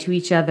goodnight to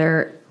each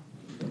other.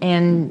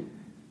 And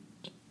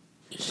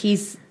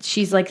she's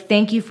like,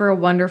 thank you for a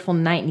wonderful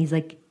night. And he's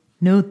like,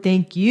 no,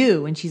 thank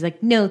you. And she's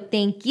like, no,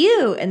 thank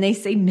you. And they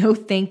say no,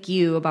 thank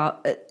you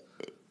about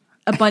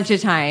a bunch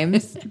of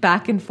times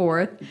back and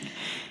forth.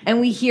 And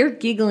we hear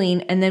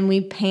giggling, and then we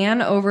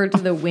pan over to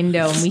the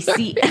window, and we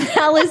see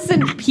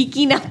Allison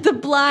peeking out the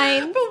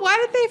blind. But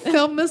why did they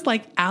film this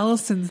like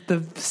Allison's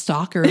the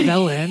stalker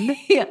villain?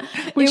 Yeah.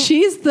 When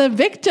she's the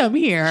victim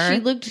here.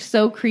 She looked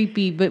so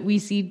creepy, but we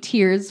see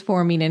tears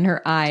forming in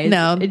her eyes.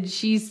 No. And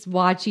she's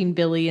watching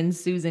Billy and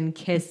Susan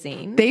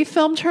kissing. They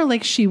filmed her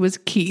like she was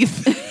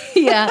Keith.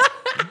 Yeah.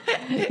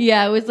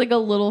 Yeah, it was like a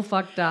little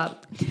fucked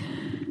up.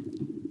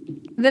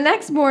 The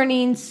next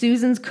morning,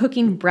 Susan's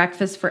cooking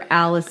breakfast for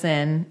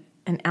Allison,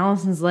 and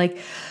Allison's like,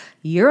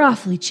 you're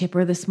awfully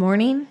chipper this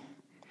morning.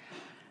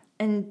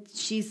 And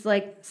she's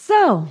like,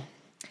 so,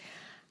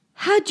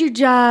 how'd your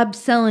job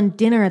selling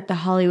dinner at the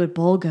Hollywood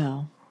Bowl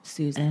go,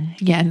 Susan?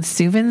 Yeah, and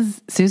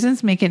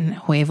Susan's making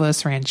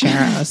huevos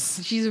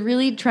rancheros. She's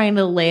really trying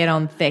to lay it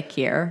on thick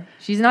here.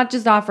 She's not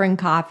just offering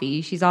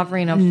coffee, she's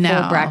offering a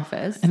full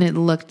breakfast. And it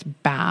looked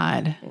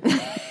bad.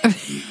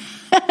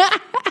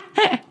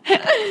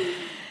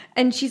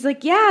 And she's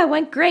like, yeah, it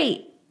went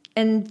great.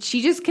 And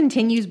she just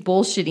continues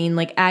bullshitting,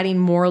 like adding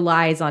more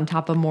lies on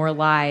top of more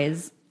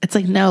lies. It's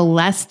like, no,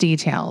 less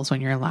details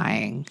when you're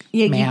lying.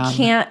 Yeah, ma'am. You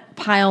can't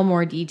pile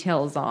more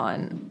details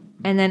on.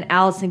 And then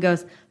Allison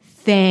goes,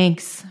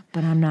 thanks,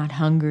 but I'm not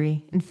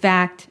hungry. In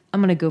fact,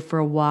 I'm going to go for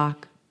a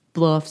walk,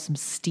 blow off some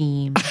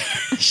steam.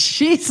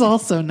 She's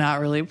also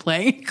not really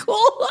playing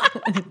cool.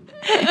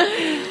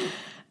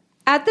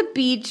 At the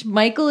beach,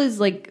 Michael is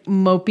like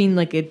moping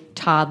like a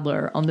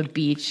toddler on the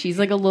beach. He's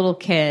like a little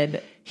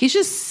kid. He's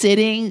just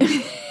sitting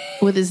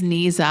with his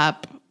knees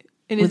up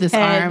with his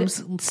head.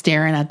 arms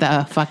staring at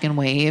the fucking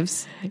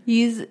waves.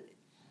 He's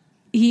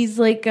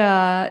like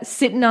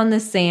sitting on the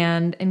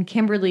sand, and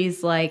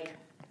Kimberly's like,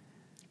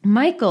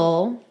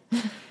 Michael,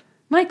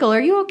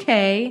 are you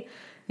okay?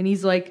 And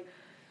he's like,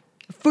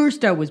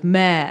 first I was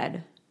mad.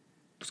 I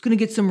was going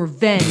to get some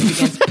revenge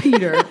against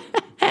Peter.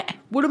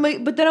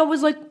 But then I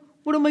was like,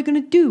 what am I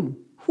going to do?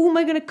 Who am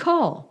I going to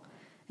call?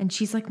 And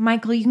she's like,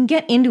 Michael, you can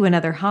get into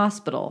another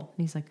hospital.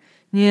 And he's like,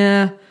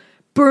 yeah,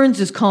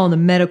 Burns is calling the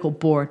medical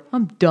board.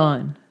 I'm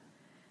done.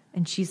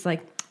 And she's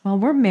like, well,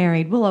 we're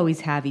married. We'll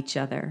always have each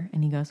other.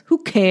 And he goes, who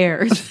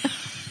cares?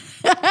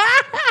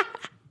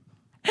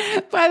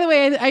 By the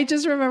way, I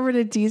just remembered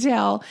a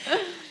detail.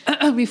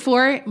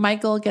 Before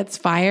Michael gets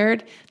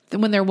fired,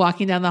 when they're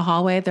walking down the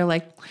hallway, they're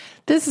like,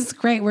 this is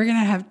great. We're going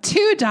to have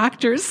 2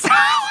 doctors'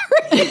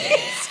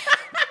 salaries.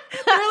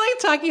 They're like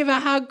talking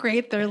about how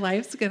great their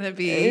life's going to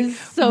be. It's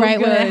so right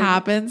good. when it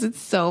happens. It's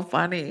so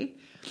funny.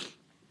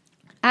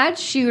 At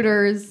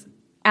Shooters,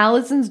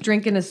 Allison's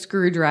drinking a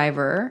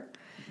screwdriver.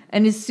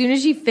 And as soon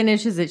as she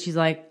finishes it, she's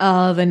like,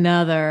 I'll have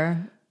another.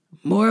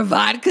 More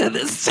vodka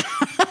this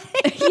time.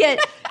 Yet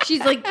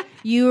she's like,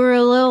 you were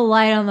a little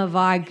light on the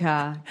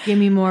vodka. Give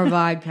me more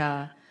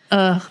vodka.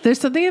 There's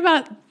something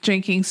about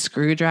drinking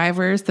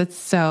screwdrivers that's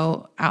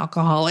so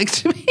alcoholic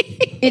to me.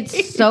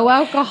 It's so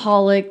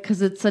alcoholic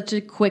because it's such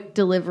a quick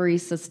delivery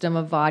system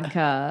of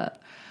vodka.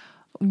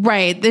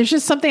 Right. There's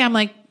just something I'm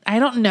like, I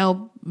don't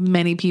know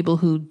many people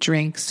who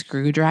drink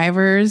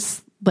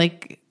screwdrivers,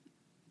 like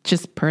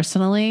just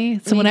personally.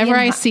 So whenever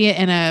I see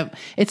it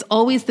it's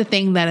always the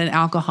thing that an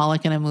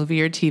alcoholic in a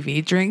movie or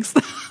TV drinks.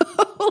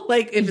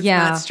 Like if it's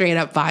not straight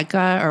up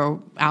vodka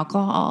or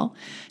alcohol,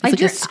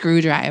 it's a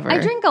screwdriver. I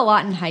drink a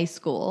lot in high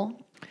school.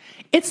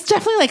 It's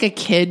definitely like a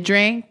kid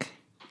drink.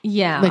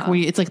 Yeah. Like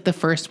it's like the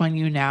first one,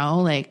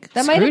 like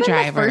that might have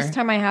screwdriver. been the first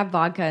time I had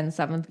vodka in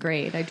 7th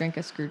grade. I drank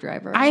a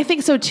screwdriver. I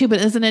think so too, but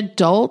as an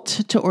adult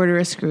to order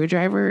a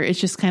screwdriver, it's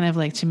just kind of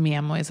like, to me,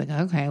 I'm always like,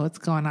 okay, what's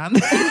going on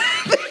there?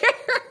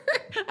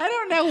 I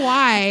don't know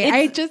why.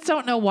 I just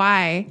don't know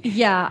why.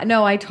 Yeah,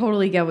 no, I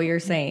totally get what you're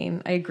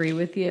saying. I agree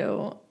with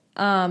you.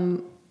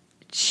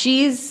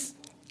 She's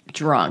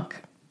drunk.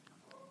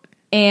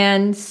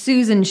 And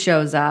Susan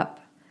shows up.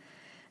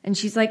 And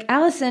she's like,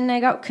 Allison, I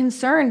got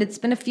concerned. It's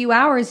been a few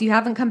hours. You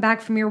haven't come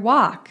back from your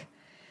walk.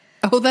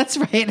 Oh, that's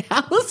right.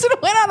 Allison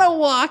went on a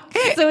walk.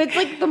 So it's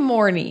like the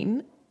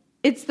morning.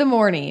 It's the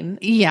morning.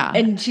 Yeah.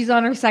 And she's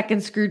on her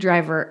second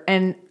screwdriver.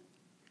 And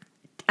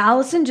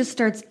Allison just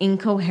starts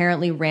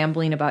incoherently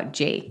rambling about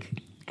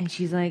Jake. And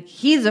she's like,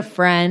 he's a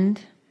friend.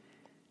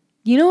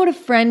 You know what a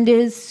friend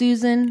is,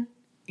 Susan?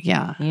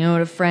 Yeah. You know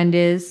what a friend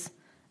is?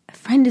 A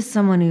friend is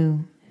someone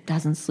who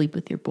doesn't sleep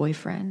with your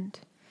boyfriend.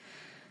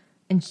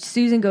 And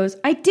Susan goes,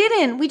 I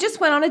didn't. We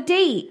just went on a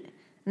date.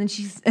 And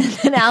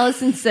then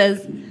Allison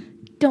says,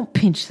 don't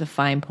pinch the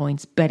fine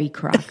points, Betty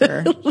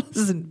Crocker.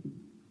 Listen,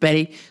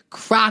 Betty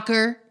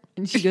Crocker.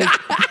 And she goes,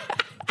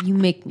 you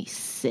make me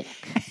sick.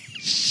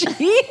 She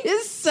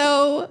is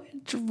so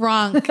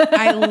drunk.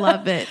 I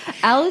love it.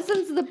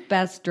 Allison's the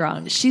best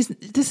drunk.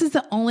 This is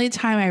the only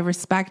time I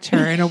respect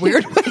her in a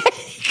weird way,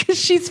 because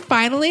she's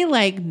finally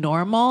like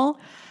normal.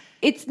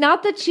 It's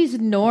not that she's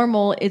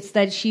normal. It's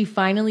that she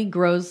finally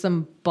grows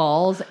some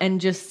balls and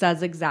just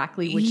says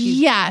exactly what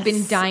she's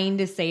been dying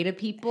to say to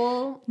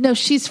people. No,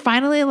 she's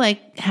finally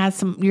like has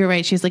some, you're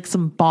right. She's like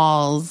some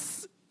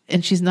balls,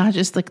 and she's not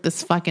just like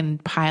this fucking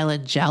pile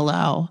of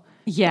jello.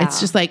 Yeah. It's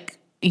just like,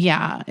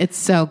 yeah, it's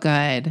so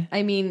good.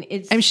 I mean,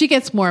 she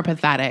gets more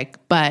pathetic,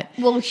 but.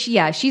 Well,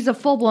 she's a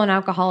full-blown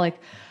alcoholic.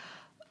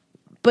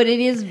 But it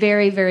is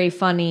very, very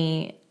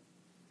funny,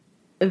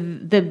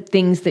 the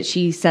things that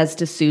she says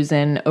to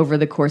Susan over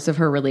the course of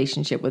her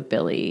relationship with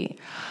Billy.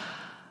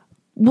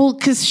 Well,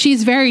 because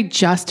she's very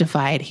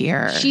justified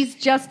here. She's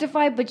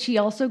justified, but she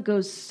also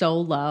goes so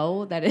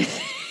low that it's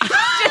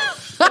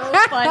just so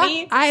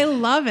funny. I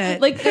love it.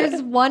 Like, there's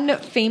one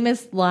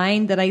famous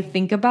line that I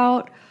think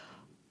about.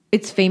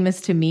 It's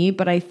famous to me,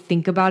 but I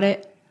think about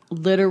it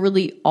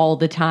literally all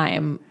the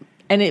time.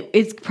 And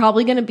it's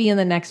probably going to be in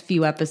the next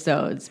few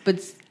episodes. But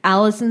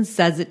Allison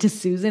says it to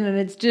Susan, and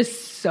it's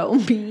just so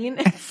mean.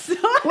 So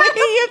Wait,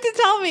 you have to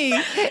tell me.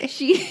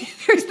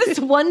 There's this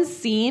one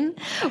scene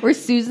where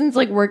Susan's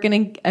like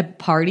working a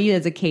party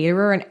as a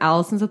caterer, and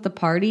Allison's at the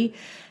party,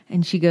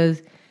 and she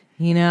goes,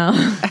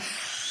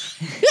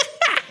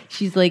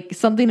 she's like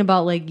something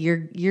about like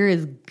you're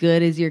as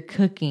good as your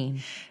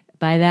cooking.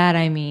 By that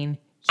I mean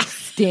you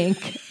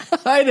stink.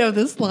 I know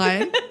this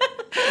line.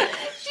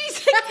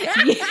 She's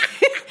like,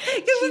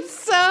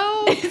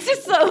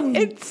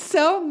 it's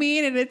so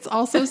mean, and it's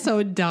also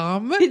so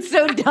dumb. It's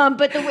so dumb,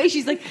 but the way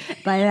she's like,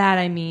 by that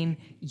I mean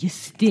you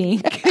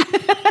stink. But there's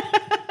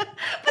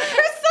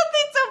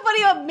something so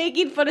funny about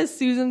making fun of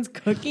Susan's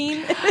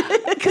cooking,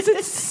 because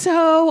it's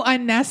so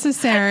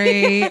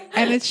unnecessary,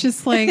 and it's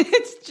just like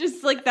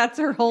that's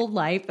her whole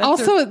life.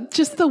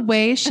 Just the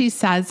way she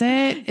says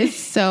it is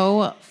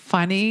so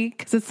funny,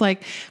 because it's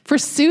like, for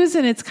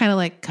Susan, it's kind of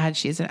like, God,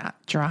 she's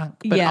drunk,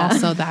 but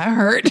also that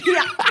hurt.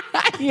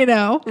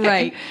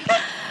 Right.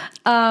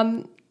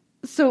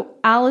 So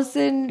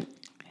Allison's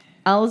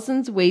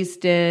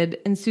wasted,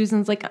 and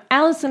Susan's like,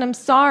 Allison, I'm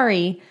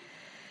sorry.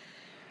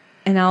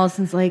 And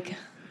Allison's like,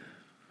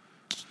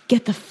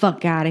 get the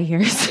fuck out of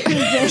here.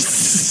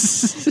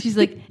 She's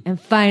like, and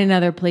find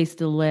another place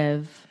to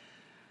live.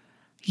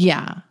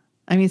 Yeah.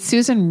 I mean,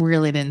 Susan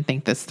really didn't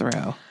think this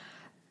through.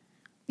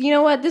 You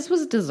know what? This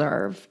was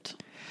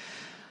deserved.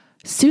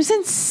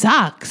 Susan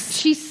sucks.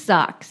 She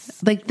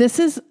sucks. Like, this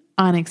is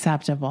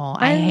unacceptable.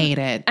 I hate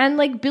it. And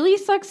like Billy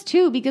sucks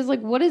too, because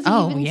like what is he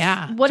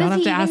even What does Don't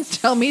he have even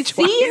to tell me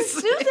twice. see in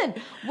Susan?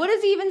 What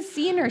does he even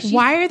see in her?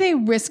 Why are they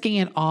risking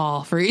it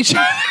all for each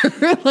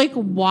other? Like,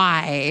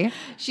 why?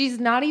 She's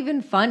not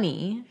even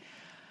funny.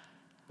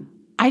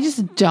 I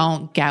just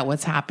don't get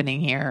what's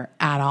happening here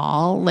at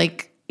all.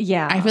 Like,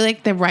 yeah. I feel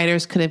like the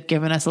writers could have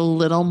given us a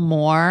little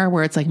more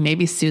where it's like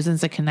maybe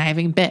Susan's a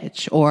conniving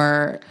bitch,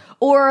 or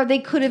they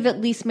could have at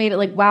least made it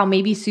like, wow,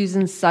 maybe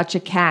Susan's such a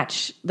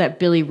catch that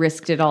Billy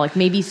risked it all. Like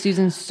maybe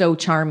Susan's so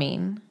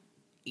charming.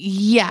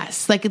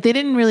 Yes. Like they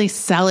didn't really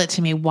sell it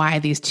to me why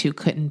these two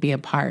couldn't be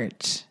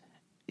apart.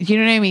 You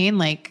know what I mean?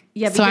 Like,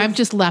 yeah, so I'm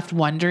just left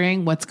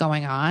wondering what's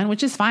going on,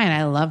 which is fine.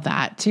 I love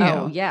that too.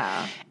 Oh,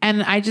 yeah.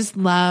 And I just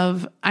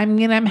love, I'm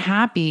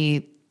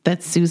happy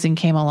that Susan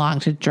came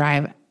along to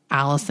drive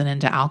Allison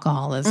into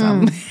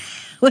alcoholism.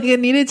 Like it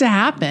needed to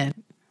happen.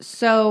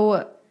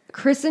 So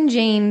Chris and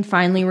Jane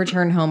finally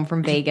return home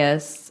from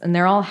Vegas and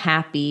they're all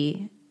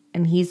happy.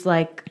 And he's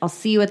like, I'll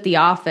see you at the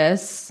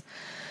office.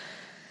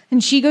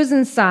 And she goes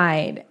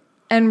inside.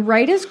 And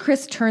right as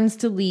Chris turns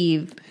to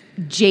leave,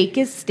 Jake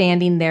is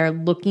standing there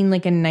looking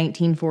like a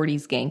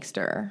 1940s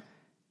gangster.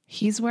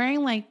 He's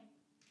wearing like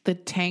the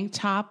tank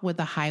top with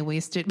the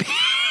high-waisted.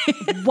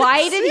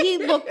 Why did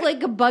he look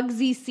like a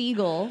Bugsy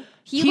Siegel?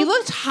 He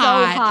looked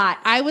hot. So hot.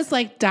 I was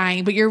like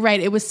dying, but you're right.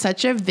 It was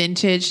such a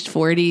vintage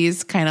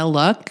 40s kind of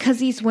look. Because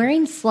he's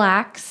wearing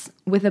slacks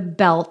with a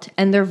belt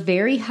and they're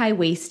very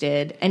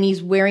high-waisted and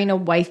he's wearing a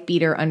wife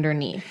beater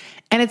underneath.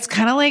 And it's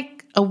kind of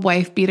like a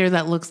wife beater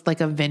that looks like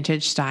a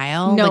vintage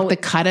style. No. Like the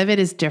cut of it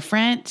is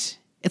different.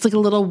 It's like a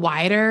little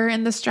wider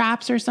in the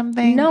straps or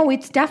something. No,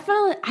 it's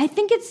definitely,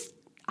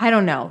 I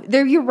don't know.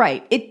 You're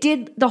right.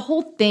 The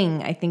whole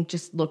thing, I think,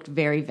 just looked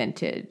very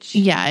vintage.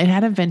 Yeah, it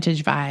had a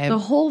vintage vibe. The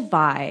whole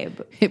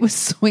vibe. It was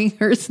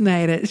swingers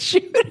night at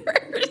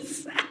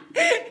Shooters.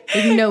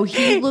 No,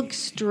 he looked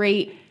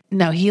straight.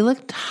 No, he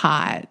looked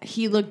hot.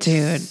 He looked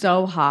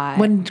so hot.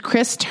 When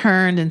Chris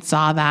turned and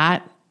saw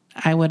that,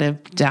 I would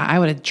have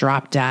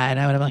dropped dead.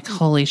 I would have been like,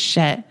 holy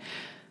shit.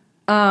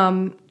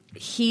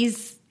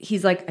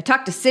 He's like, I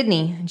talked to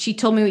Sydney and she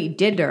told me what you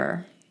did to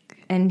her.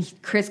 And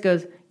Chris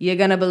goes, you're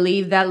going to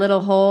believe that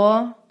little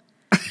whore?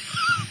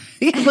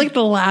 It's like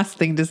the last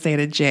thing to say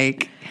to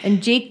Jake.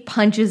 And Jake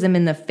punches him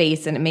in the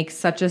face and it makes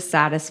such a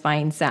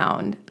satisfying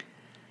sound.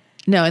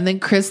 No, and then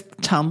Chris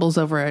tumbles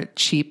over a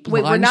cheap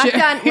Wait, lawn we're not chair.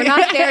 done. We're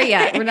not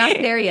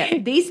there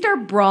yet. They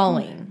start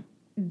brawling,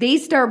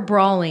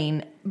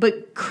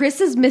 but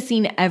Chris is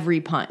missing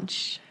every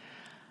punch.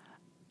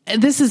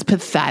 This is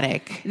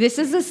pathetic. This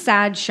is a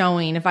sad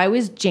showing. If I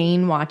was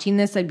Jane watching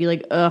this, I'd be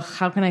like, ugh,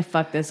 how can I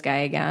fuck this guy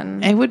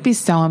again? It would be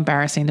so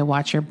embarrassing to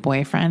watch your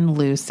boyfriend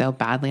lose so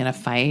badly in a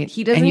fight.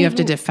 And you have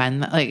to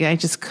defend that. Like, I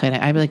just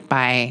couldn't. I'd be like,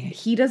 bye.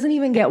 He doesn't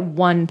even get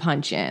one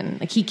punch in.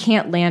 Like, he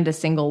can't land a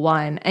single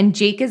one. And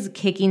Jake is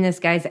kicking this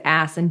guy's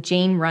ass, and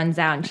Jane runs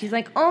out, and she's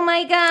like, oh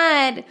my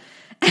God.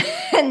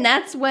 And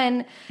that's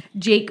when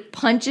Jake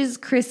punches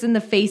Chris in the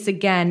face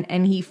again,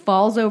 and he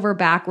falls over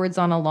backwards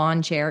on a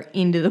lawn chair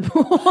into the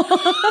pool.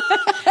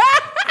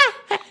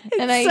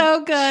 And I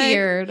so good.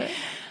 cheered.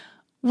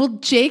 Well,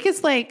 Jake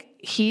is like,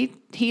 he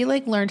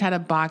like learned how to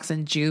box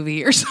in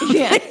juvie or something.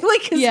 Yeah.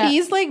 Like, cause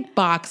he's like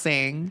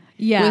boxing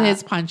with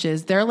his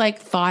punches. They're like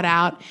thought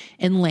out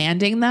in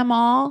landing them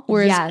all.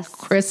 Whereas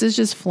Chris is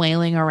just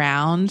flailing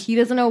around. He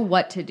doesn't know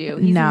what to do.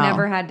 He's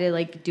never had to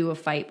like do a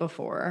fight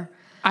before.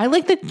 I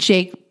like that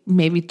Jake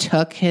maybe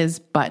took his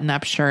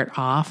button-up shirt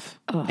off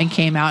and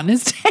came out in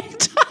his tank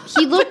top.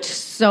 He looked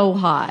so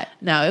hot.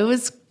 No, it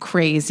was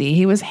crazy.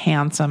 He was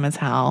handsome as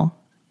hell.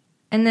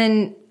 And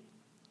then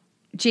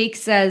Jake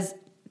says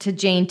to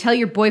Jane, tell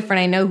your boyfriend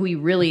I know who he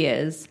really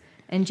is.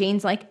 And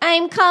Jane's like,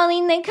 I'm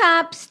calling the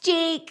cops,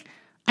 Jake.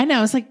 I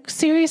know. It's like,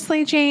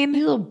 seriously, Jane?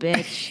 You little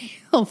bitch. You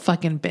little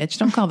fucking bitch.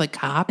 Don't call the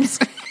cops.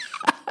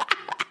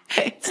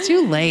 It's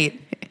too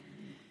late.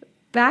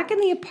 Back in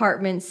the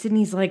apartment,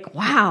 Sydney's like,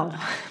 wow.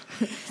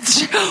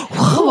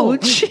 Whoa.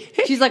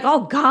 She's like,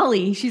 oh,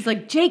 golly. She's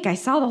like, Jake, I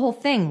saw the whole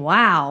thing.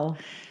 Wow.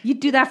 You'd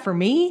do that for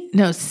me?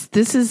 No,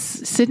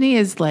 Sydney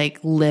is like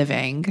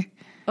living.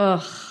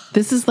 Ugh.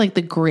 This is like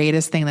the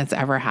greatest thing that's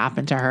ever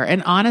happened to her.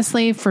 And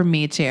honestly, for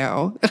me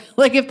too.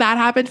 Like if that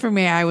happened for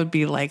me, I would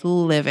be like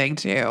living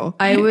too.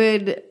 I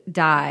would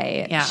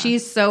die. Yeah.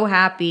 She's so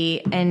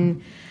happy.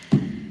 And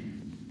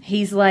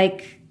he's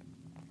like,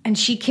 and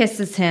she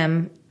kisses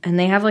him. And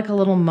they have like a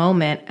little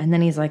moment. And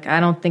then he's like, I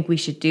don't think we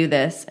should do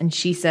this. And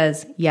she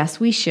says, yes,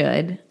 we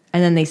should.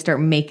 And then they start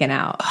making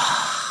out.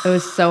 It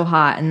was so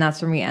hot, and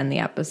that's when we end the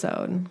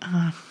episode.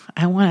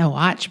 I want to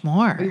watch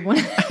more.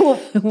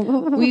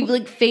 We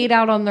like fade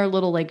out on their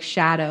little like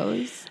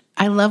shadows.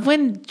 I love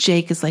when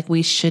Jake is like,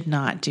 we should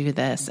not do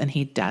this, and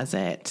he does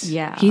it.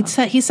 Yeah.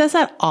 He says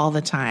that all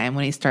the time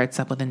when he starts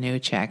up with a new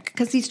chick.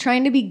 Because he's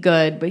trying to be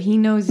good, but he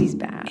knows he's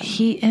bad.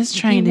 He is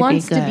trying to be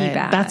wants good. to be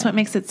bad. That's what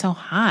makes it so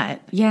hot.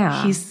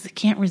 Yeah. He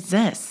can't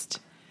resist.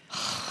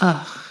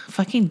 Ugh,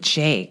 fucking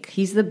Jake.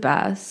 He's the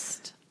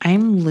best.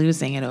 I'm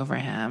losing it over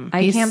him.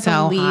 I can't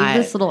so believe hot.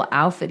 this little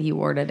outfit he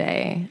wore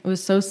today. It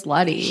was so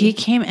slutty. He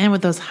came in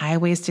with those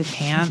high-waisted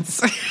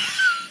pants.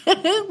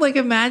 Like,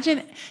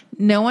 imagine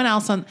no one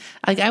else on,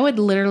 like, I would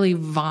literally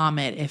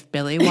vomit if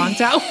Billy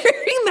walked out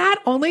wearing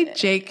that. Only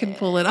Jake can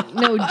pull it off.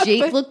 No,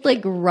 Jake looked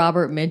like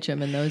Robert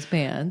Mitchum in those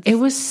pants. It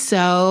was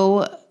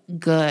so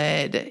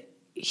good.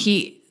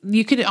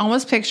 You could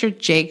almost picture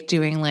Jake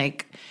doing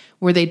like,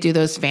 where they do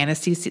those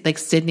fantasies, like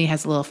Sydney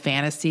has a little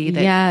fantasy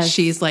that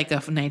she's like a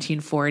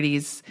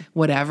 1940s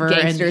whatever.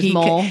 Gangster's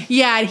mole.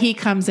 And he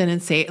comes in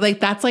and say, like,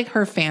 that's like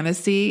her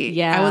fantasy.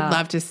 Yeah. I would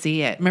love to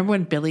see it. Remember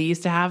when Billy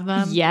used to have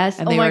them? Yes.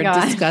 And they were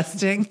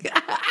disgusting.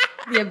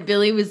 Yeah,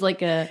 Billy was like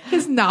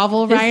his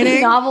novel writing.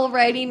 His novel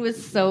writing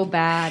was so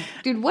bad.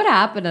 Dude, what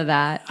happened to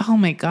that? Oh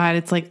my God.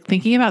 It's like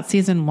thinking about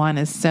season 1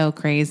 is so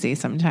crazy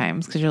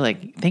sometimes because you're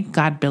like, thank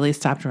God Billy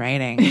stopped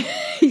writing.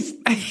 His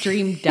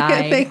dream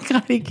died. Thank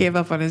God he gave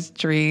up on his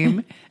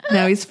dream.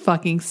 Now he's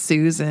fucking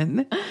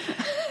Susan.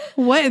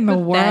 What in the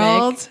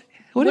world?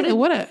 What?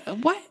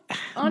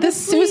 Honestly,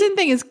 this Susan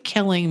thing is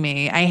killing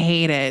me. I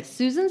hate it.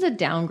 Susan's a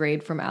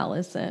downgrade from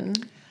Allison.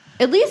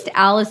 At least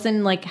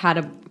Allison like had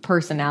a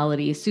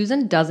personality.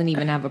 Susan doesn't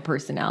even have a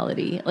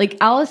personality. Like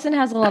Allison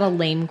has a lot of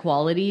lame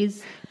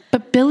qualities.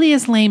 But Billy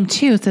is lame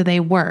too, so they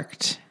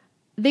worked.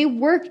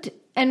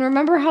 And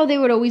remember how they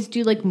would always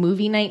do like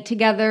movie night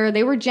together?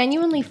 They were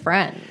genuinely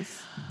friends.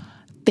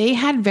 They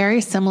had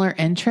very similar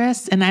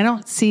interests, and I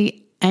don't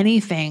see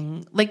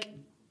anything like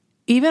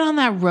even on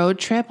that road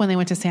trip when they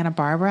went to Santa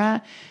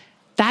Barbara,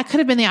 that could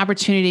have been the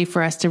opportunity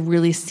for us to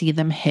really see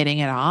them hitting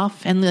it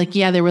off. And like,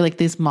 yeah, there were like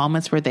these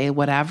moments where they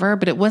whatever,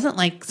 but it wasn't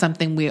like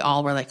something we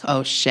all were like,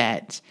 oh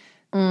shit.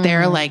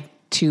 They're like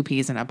 2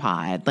 peas in a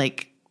pod.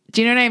 Like,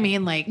 do you know what I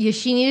mean? Like, yeah,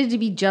 she needed to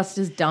be just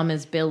as dumb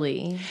as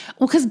Billy.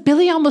 Well, because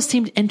Billy almost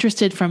seemed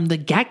interested from the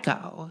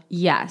get-go.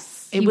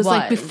 Yes, it was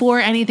like before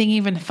anything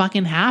even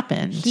fucking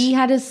happened. He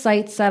had his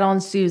sights set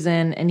on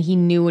Susan, and he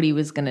knew what he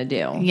was going to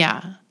do.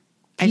 Yeah.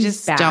 He's I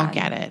just bad. don't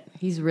get it.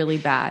 He's really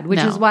bad, which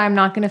is why I'm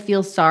not going to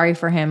feel sorry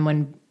for him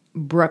when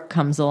Brooke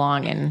comes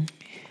along and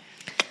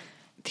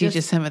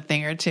teaches him a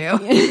thing or two.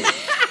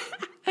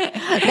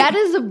 That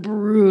is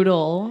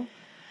brutal.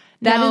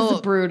 That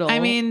is brutal. I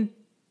mean,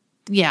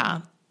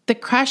 yeah. The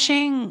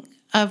crushing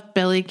of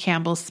Billy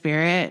Campbell's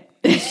spirit.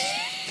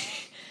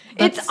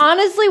 It's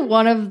honestly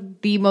one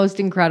of the most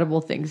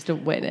incredible things to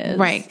witness.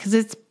 Right, because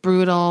it's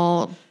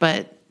brutal,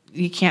 but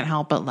you can't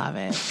help but love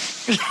it.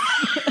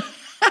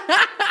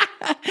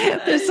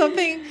 There's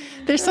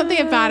something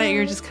about it.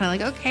 You're just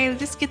kind of like, okay,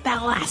 just get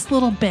that last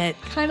little bit.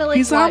 Kind of like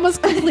he's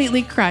almost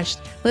completely crushed.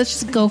 Let's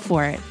just go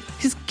for it.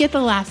 Just get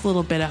the last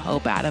little bit of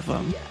hope out of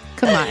him.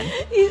 Come on.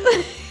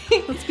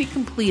 Let's be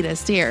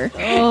completist here.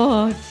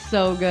 Oh, it's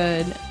so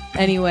good.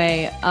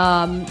 Anyway,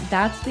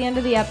 that's the end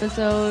of the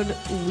episode.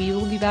 We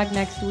will be back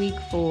next week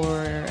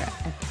for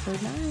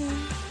episode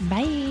 9.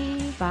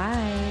 Bye.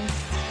 Bye.